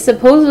like, if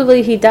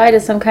supposedly he died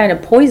of some kind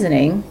of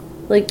poisoning,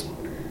 like,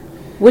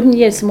 wouldn't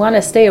you want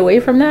to stay away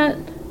from that?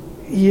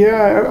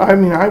 Yeah, I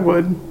mean, I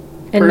would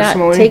And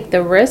personally. not take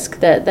the risk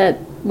that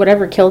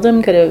whatever killed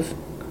him could have.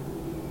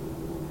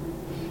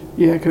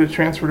 Yeah, it could have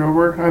transferred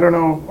over. I don't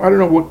know. I don't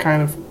know what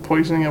kind of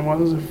poisoning it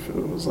was. If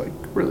it was like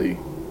really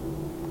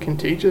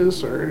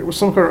contagious or it was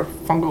some kind of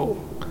fungal.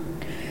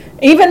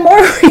 Even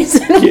more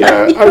reason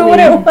Yeah, why you I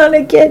wouldn't mean- want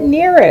to get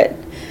near it.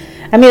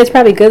 I mean, it's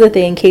probably good that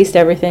they encased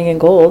everything in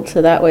gold,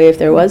 so that way if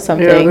there was Yeah,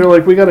 something. they're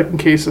like, we got to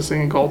encase this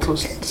thing in gold so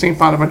St.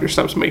 Bonaventure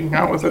stops making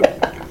out with it.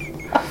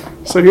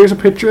 So here's a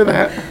picture of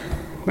that.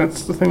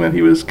 That's the thing that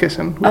he was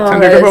kissing with tender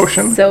that is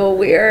devotion. so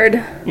weird.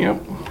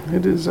 Yep.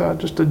 It is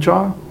just a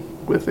jaw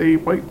with a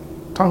white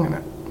tongue in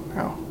it.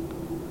 Now.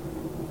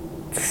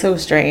 So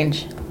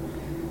strange.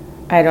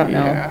 I don't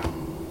know. Yeah.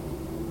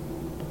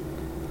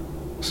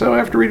 So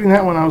after reading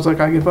that one, I was like,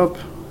 I give up,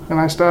 and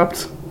I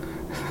stopped.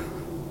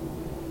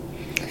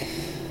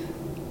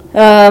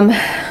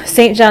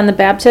 St. John the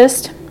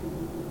Baptist.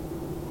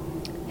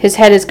 His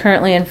head is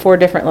currently in 4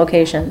 different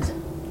locations.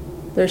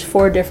 There's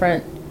 4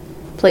 different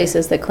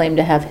places that claim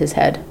to have his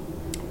head.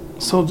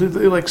 So did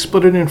they like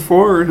split it in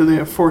 4, or do they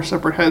have 4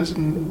 separate heads?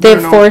 And They I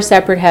have don't 4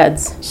 separate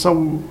heads.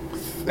 So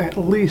at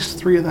least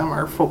 3 of them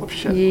are full of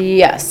shit.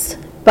 Yes.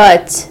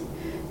 But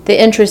the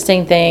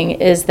interesting thing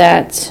is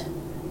that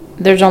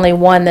there's only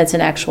one that's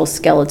an actual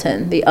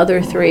skeleton. The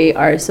other 3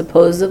 are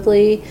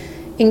supposedly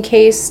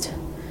encased.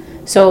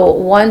 So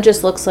one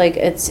just looks like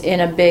it's in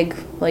a big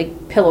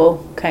like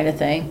pillow kind of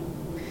thing.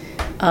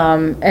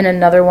 And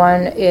another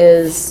one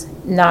is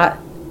not,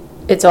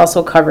 it's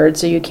also covered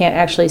so you can't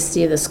actually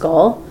see the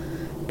skull.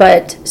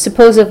 But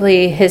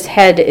supposedly his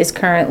head is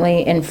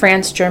currently in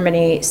France,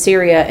 Germany,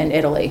 Syria, and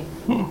Italy.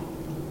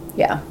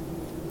 Yeah.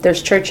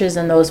 There's churches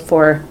in those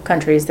 4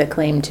 countries that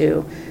claim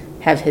to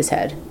have his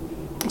head.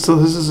 So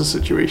this is a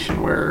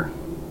situation where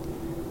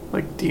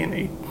like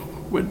DNA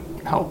would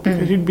help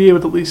because you'd be able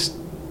to at least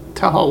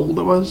tell how old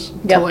it was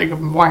Yep. to like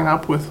line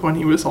up with when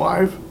he was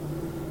alive.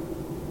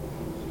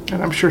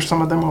 And I'm sure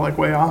some of them are like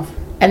way off.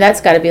 And that's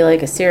got to be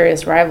like a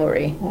serious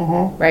rivalry,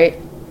 right?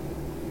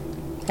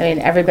 I mean,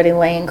 everybody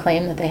laying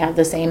claim that they have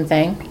the same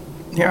thing,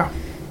 Yeah.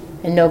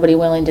 and nobody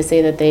willing to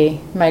say that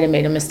they might have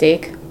made a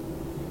mistake.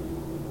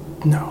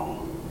 No.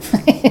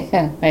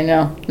 I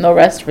know. No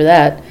rest for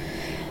that.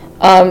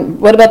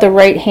 What about the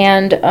right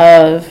hand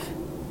of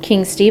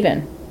King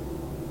Stephen?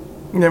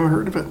 Never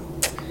heard of it.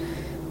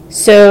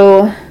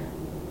 So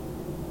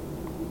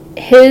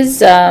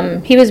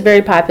he was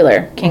very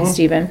popular, King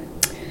Stephen.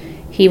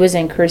 He was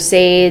in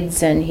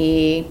crusades and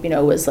he,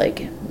 was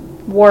like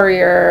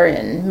warrior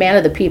and man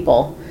of the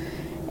people.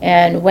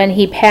 And when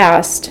he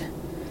passed,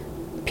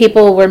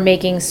 people were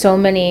making so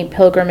many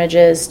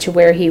pilgrimages to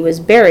where he was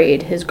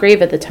buried, his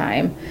grave at the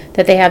time,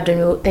 that they had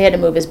to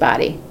move his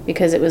body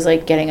because it was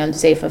like getting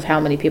unsafe of how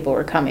many people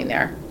were coming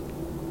there.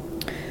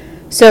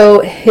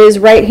 So his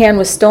right hand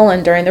was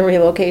stolen during the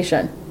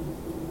relocation.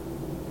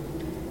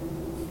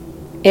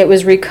 It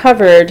was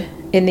recovered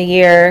in the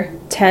year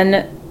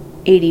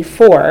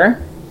 1084.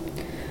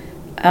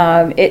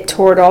 It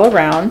toured all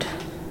around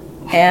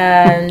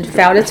and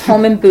found its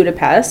home in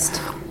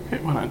Budapest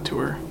It went on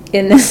tour.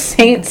 in the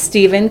St.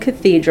 Stephen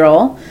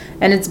Cathedral,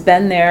 and it's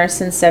been there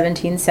since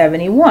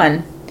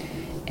 1771.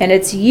 And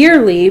it's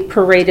yearly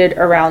paraded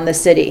around the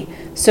city.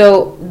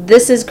 So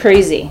this is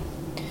crazy.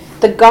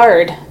 The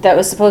guard that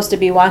was supposed to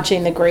be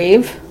watching the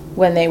grave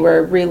when they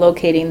were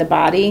relocating the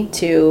body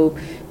to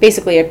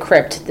basically a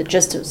crypt that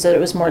just so that it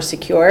was more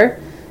secure,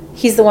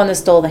 he's the one that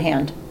stole the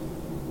hand.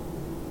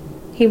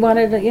 He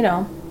wanted,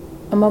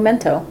 a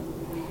memento.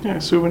 Yeah,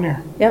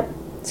 souvenir. Yep.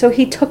 So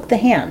he took the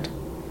hand.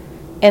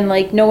 and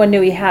like no one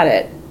knew he had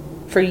it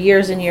for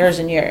years and years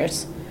and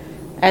years.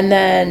 And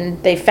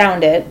then they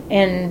found it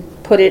and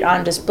put it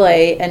on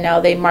display, and now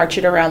they march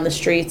it around the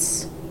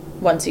streets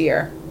once a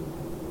year.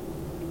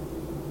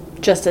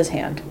 Just his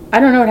hand. I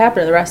don't know what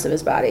happened to the rest of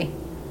his body.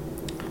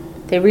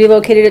 They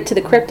relocated it to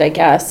the crypt, I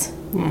guess.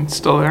 It's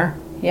still there.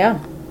 Yeah,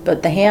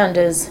 but the hand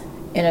is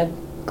in a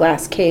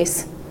glass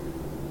case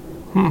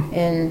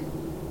in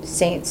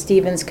St.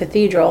 Stephen's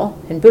Cathedral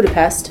in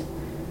Budapest,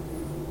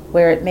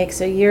 where it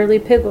makes a yearly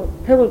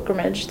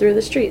pilgrimage through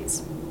the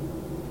streets.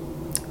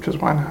 Because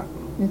why not?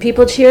 And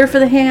people cheer for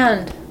the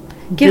hand.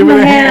 Give him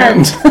a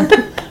hand.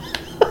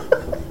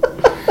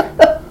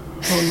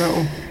 Oh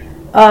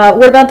no.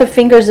 What about the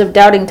fingers of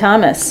Doubting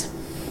Thomas?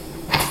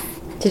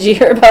 Did you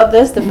hear about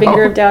this? The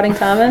finger of Doubting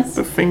Thomas?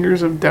 The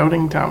fingers of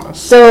Doubting Thomas.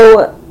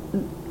 So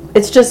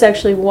it's just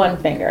actually one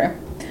finger.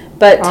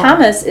 But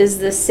Thomas is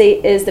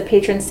the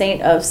patron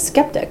saint of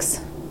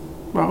skeptics.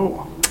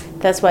 Oh.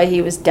 That's why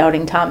he was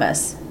Doubting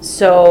Thomas.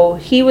 So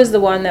he was the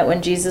one that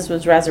when Jesus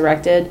was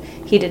resurrected,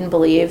 he didn't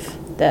believe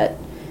that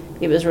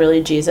it was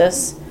really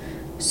Jesus.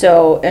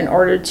 So in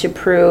order to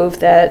prove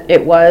that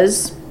it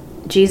was,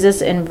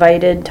 Jesus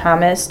invited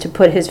Thomas to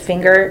put his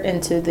finger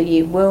into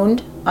the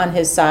wound on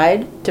his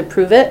side to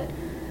prove it.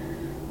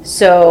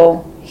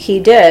 So he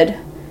did,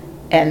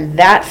 and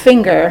that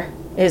finger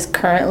is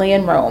currently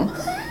in Rome.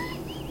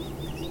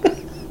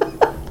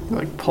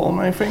 Like, pull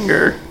my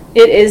finger.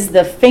 It is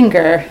the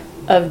finger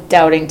of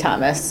Doubting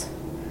Thomas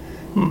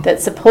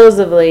that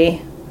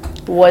supposedly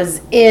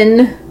was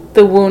in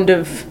the wound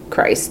of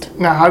Christ.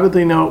 Now, how did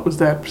they know it was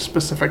that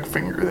specific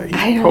finger that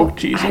he poked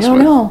Jesus with? I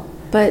don't know,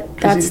 but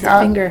that's the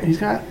finger. He's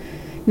got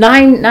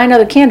nine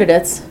other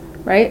candidates,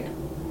 right?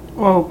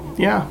 Well,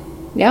 yeah.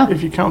 Yeah.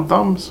 If you count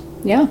thumbs.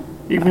 Yeah.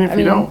 Even if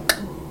you don't.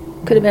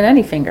 Could have been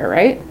any finger,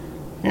 right?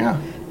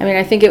 Yeah. I mean,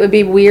 I think it would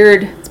be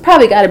weird. It's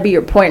probably got to be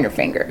your pointer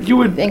finger. You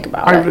would think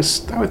about I it.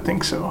 would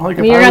think so. Like,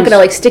 I mean, you're not going to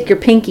like stick your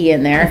pinky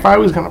in there. If I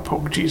was going to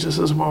poke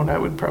Jesus' wound, I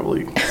would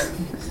probably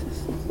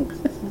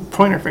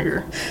pointer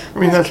finger. I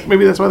mean,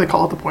 maybe that's why they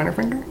call it the pointer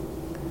finger.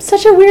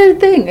 Such a weird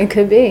thing. It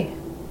could be,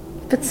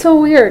 but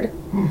so weird.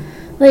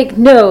 Like,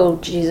 no,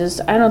 Jesus,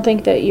 I don't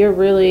think that you're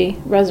really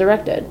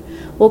resurrected.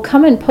 Well,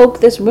 come and poke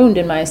this wound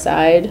in my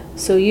side,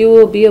 so you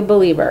will be a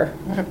believer.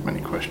 I have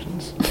many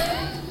questions.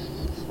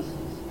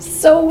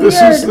 So weird.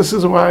 This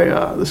is why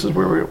this is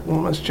where we'll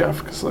miss Jeff,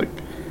 because like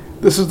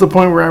this is the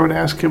point where I would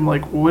ask him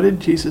like, what did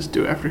Jesus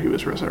do after he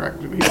was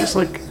resurrected? He's just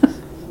like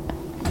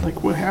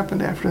what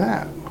happened after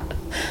that?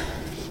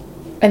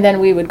 And then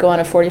we would go on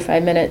a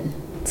 45-minute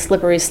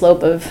slippery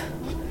slope of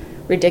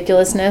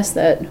ridiculousness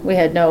that we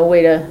had no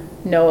way to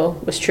know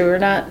was true or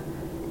not.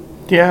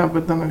 Yeah,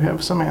 but then I'd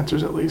have some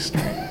answers at least.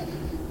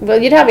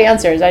 Well, you'd have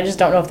answers. I just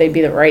don't know if they'd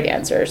be the right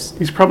answers.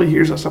 He's probably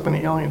hears us up in the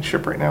alien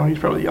ship right now. He's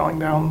probably yelling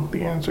down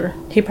the answer.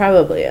 He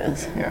probably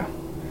is. Yeah.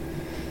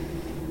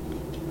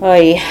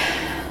 Oy.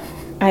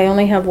 I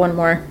only have one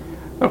more.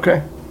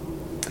 Okay.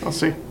 I'll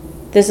see.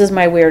 This is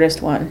my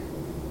weirdest one.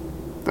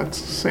 That's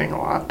saying a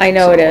lot. I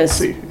know so it is. Let's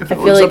see if I it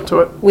feel lives like up to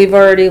it. we've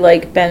already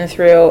like been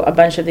through a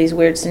bunch of these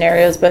weird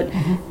scenarios, but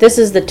this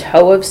is the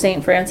toe of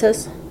St.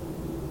 Francis.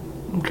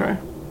 Okay.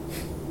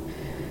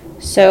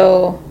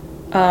 So,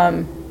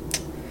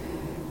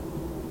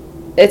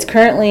 it's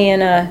currently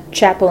in a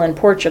chapel in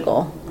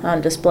Portugal on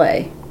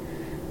display.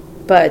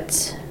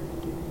 But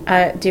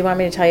do you want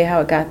me to tell you how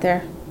it got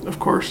there? Of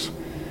course.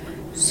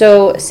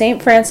 So,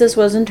 St. Francis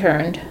was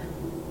interned,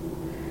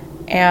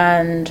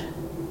 and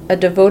a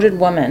devoted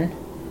woman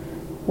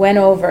went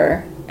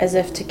over as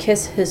if to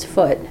kiss his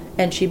foot,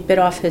 and she bit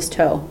off his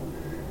toe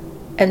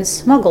and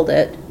smuggled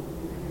it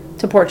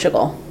to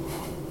Portugal,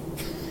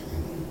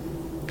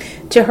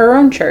 to her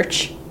own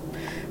church,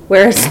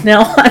 where it's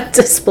now on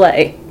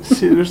display.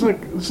 See, there's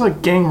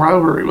like gang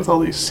rivalry with all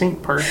these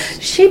saint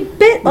parts. She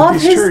bit off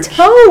his church.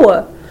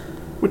 toe.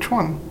 Which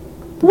one?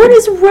 What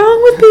is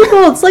wrong with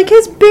people? It's like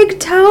his big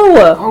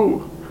toe.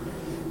 Oh.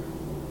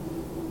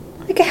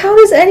 Like, how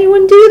does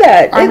anyone do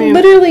that? I It mean,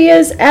 literally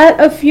is at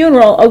a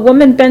funeral, a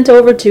woman bent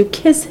over to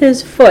kiss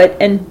his foot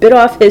and bit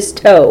off his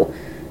toe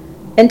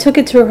and took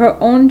it to her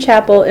own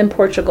chapel in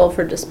Portugal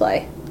for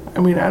display. I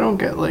mean, I don't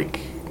get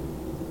like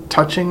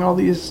touching all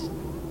these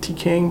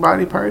decaying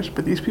body parts,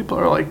 but these people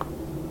are like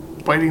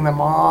biting them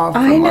off.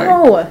 I and,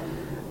 know. Like,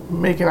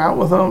 making out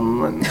with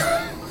them, and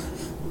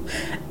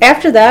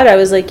After that, I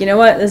was like, you know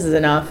what? This is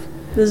enough.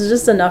 This is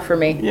just enough for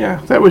me. yeah,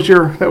 that was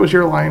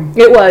your line.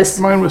 It was.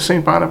 Mine was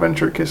Saint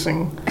Bonaventure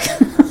kissing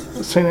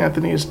Saint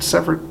Anthony's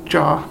severed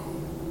jaw.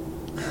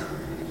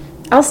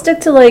 I'll stick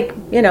to, like,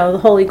 you know, the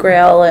Holy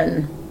Grail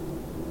and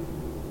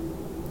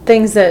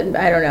things that,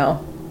 I don't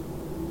know.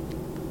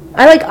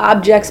 I like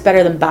objects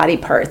better than body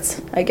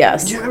parts, I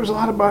guess. Yeah, there was a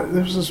lot of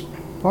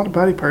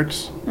body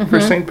parts for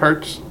saint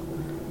parts.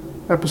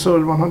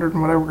 Episode 100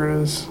 and whatever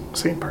it is,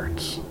 saint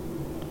parts.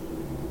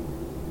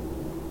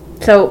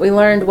 So we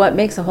learned what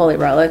makes a holy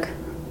relic.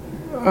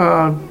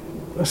 A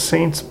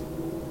saint's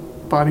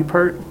body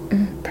part.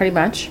 Pretty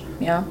much,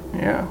 yeah.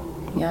 Yeah.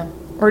 Yeah.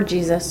 Or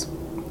Jesus.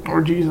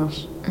 Or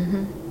Jesus.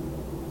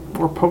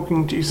 We're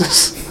poking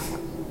Jesus.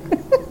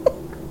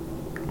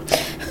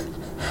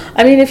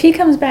 I mean, if he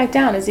comes back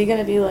down, is he going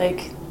to be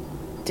like,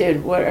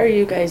 dude, what are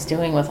you guys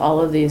doing with all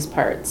of these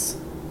parts?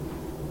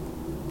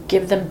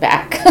 Give them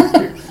back.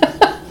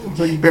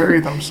 Like bury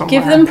them somewhere.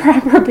 Give them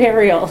proper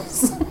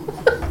burials.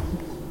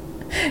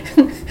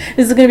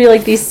 This is going to be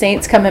like these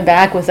saints coming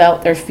back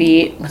without their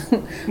feet,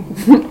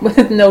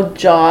 with no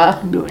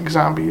jaw. Be like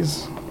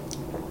zombies.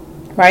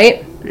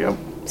 Right? Yep.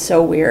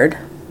 So weird.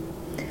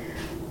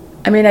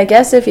 I mean, I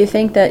guess if you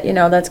think that,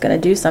 that's going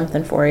to do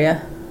something for you.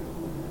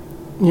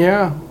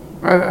 Yeah.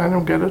 I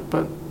don't get it,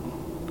 but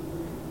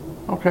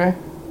okay.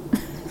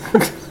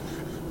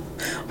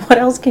 What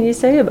else can you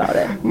say about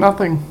it?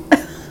 Nothing.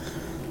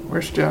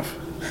 Where's Jeff?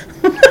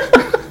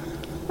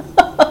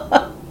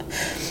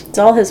 It's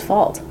all his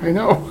fault. I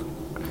know.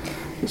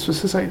 This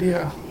was his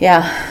idea.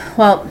 Yeah.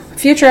 Well,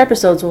 future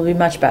episodes will be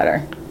much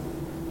better.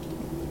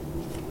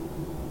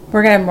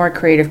 We're going to have more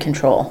creative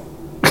control.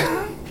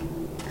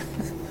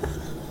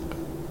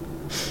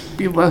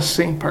 Be less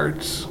saint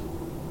parts.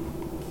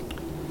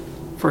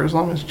 For as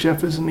long as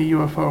Jeff is in the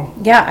UFO.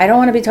 Yeah, I don't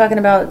want to be talking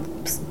about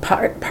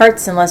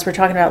parts unless we're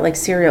talking about, like,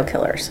 serial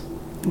killers.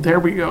 There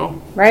we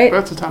go. Right?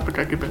 That's a topic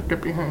I could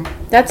get behind.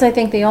 That's, I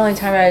think, the only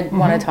time I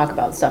want to talk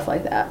about stuff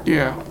like that.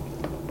 Yeah.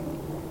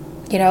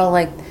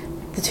 Like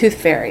the Tooth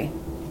Fairy,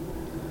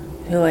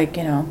 who, like,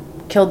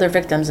 killed their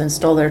victims and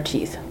stole their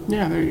teeth.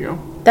 Yeah, there you go.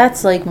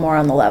 That's, like, more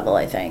on the level,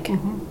 I think.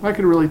 Mm-hmm. I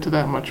could relate to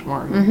that much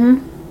more. Mm-hmm.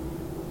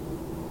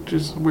 Which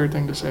is a weird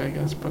thing to say, I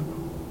guess, but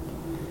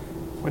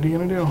what are you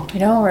going to do?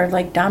 Or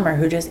like Dahmer,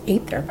 who just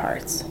ate their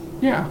parts.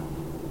 Yeah.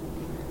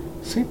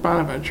 St.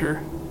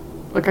 Bonaventure.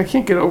 Like, I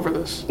can't get over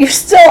this. You're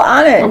still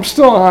on it. I'm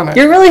still on it.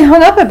 You're really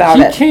hung up about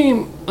it. He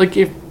came, like,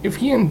 if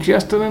he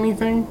ingested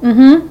anything...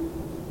 Mm-hmm.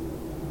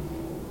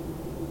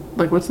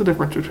 Like, what's the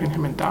difference between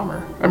him and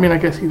Dahmer? I mean, I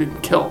guess he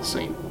didn't kill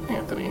St.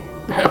 Anthony.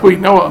 That we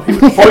know of. He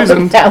was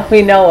poisoned. That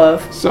we know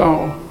of. So,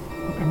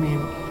 I mean,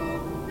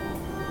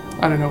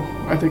 I don't know.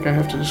 I think I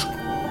have to just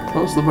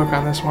close the book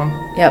on this one.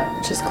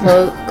 Yep. Just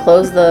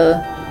close the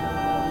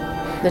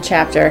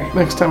chapter.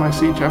 Next time I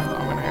see Jeff,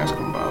 I'm going to ask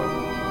him about it.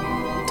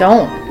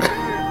 Don't.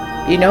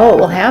 You know what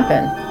will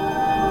happen.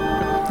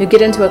 You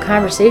get into a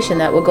conversation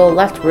that will go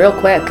left real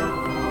quick.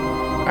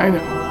 I know,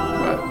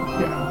 but,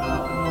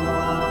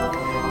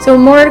 So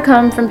more to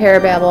come from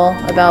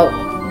Parababble about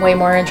way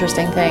more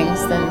interesting things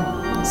than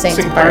Saint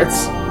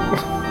parts.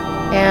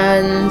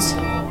 And,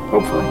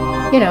 hopefully.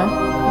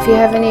 If you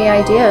have any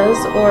ideas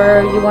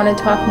or you want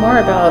to talk more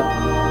about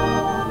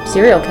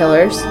serial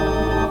killers,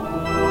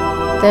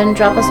 then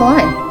drop us a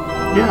line.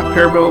 Yeah,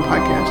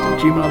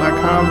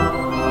 parabblepodcast@gmail.com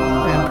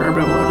and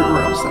Parababble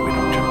everywhere else that we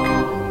don't check.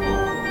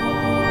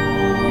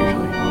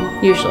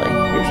 Usually. Usually.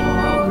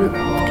 No, we have a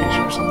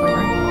notification or something,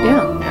 right?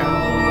 Yeah.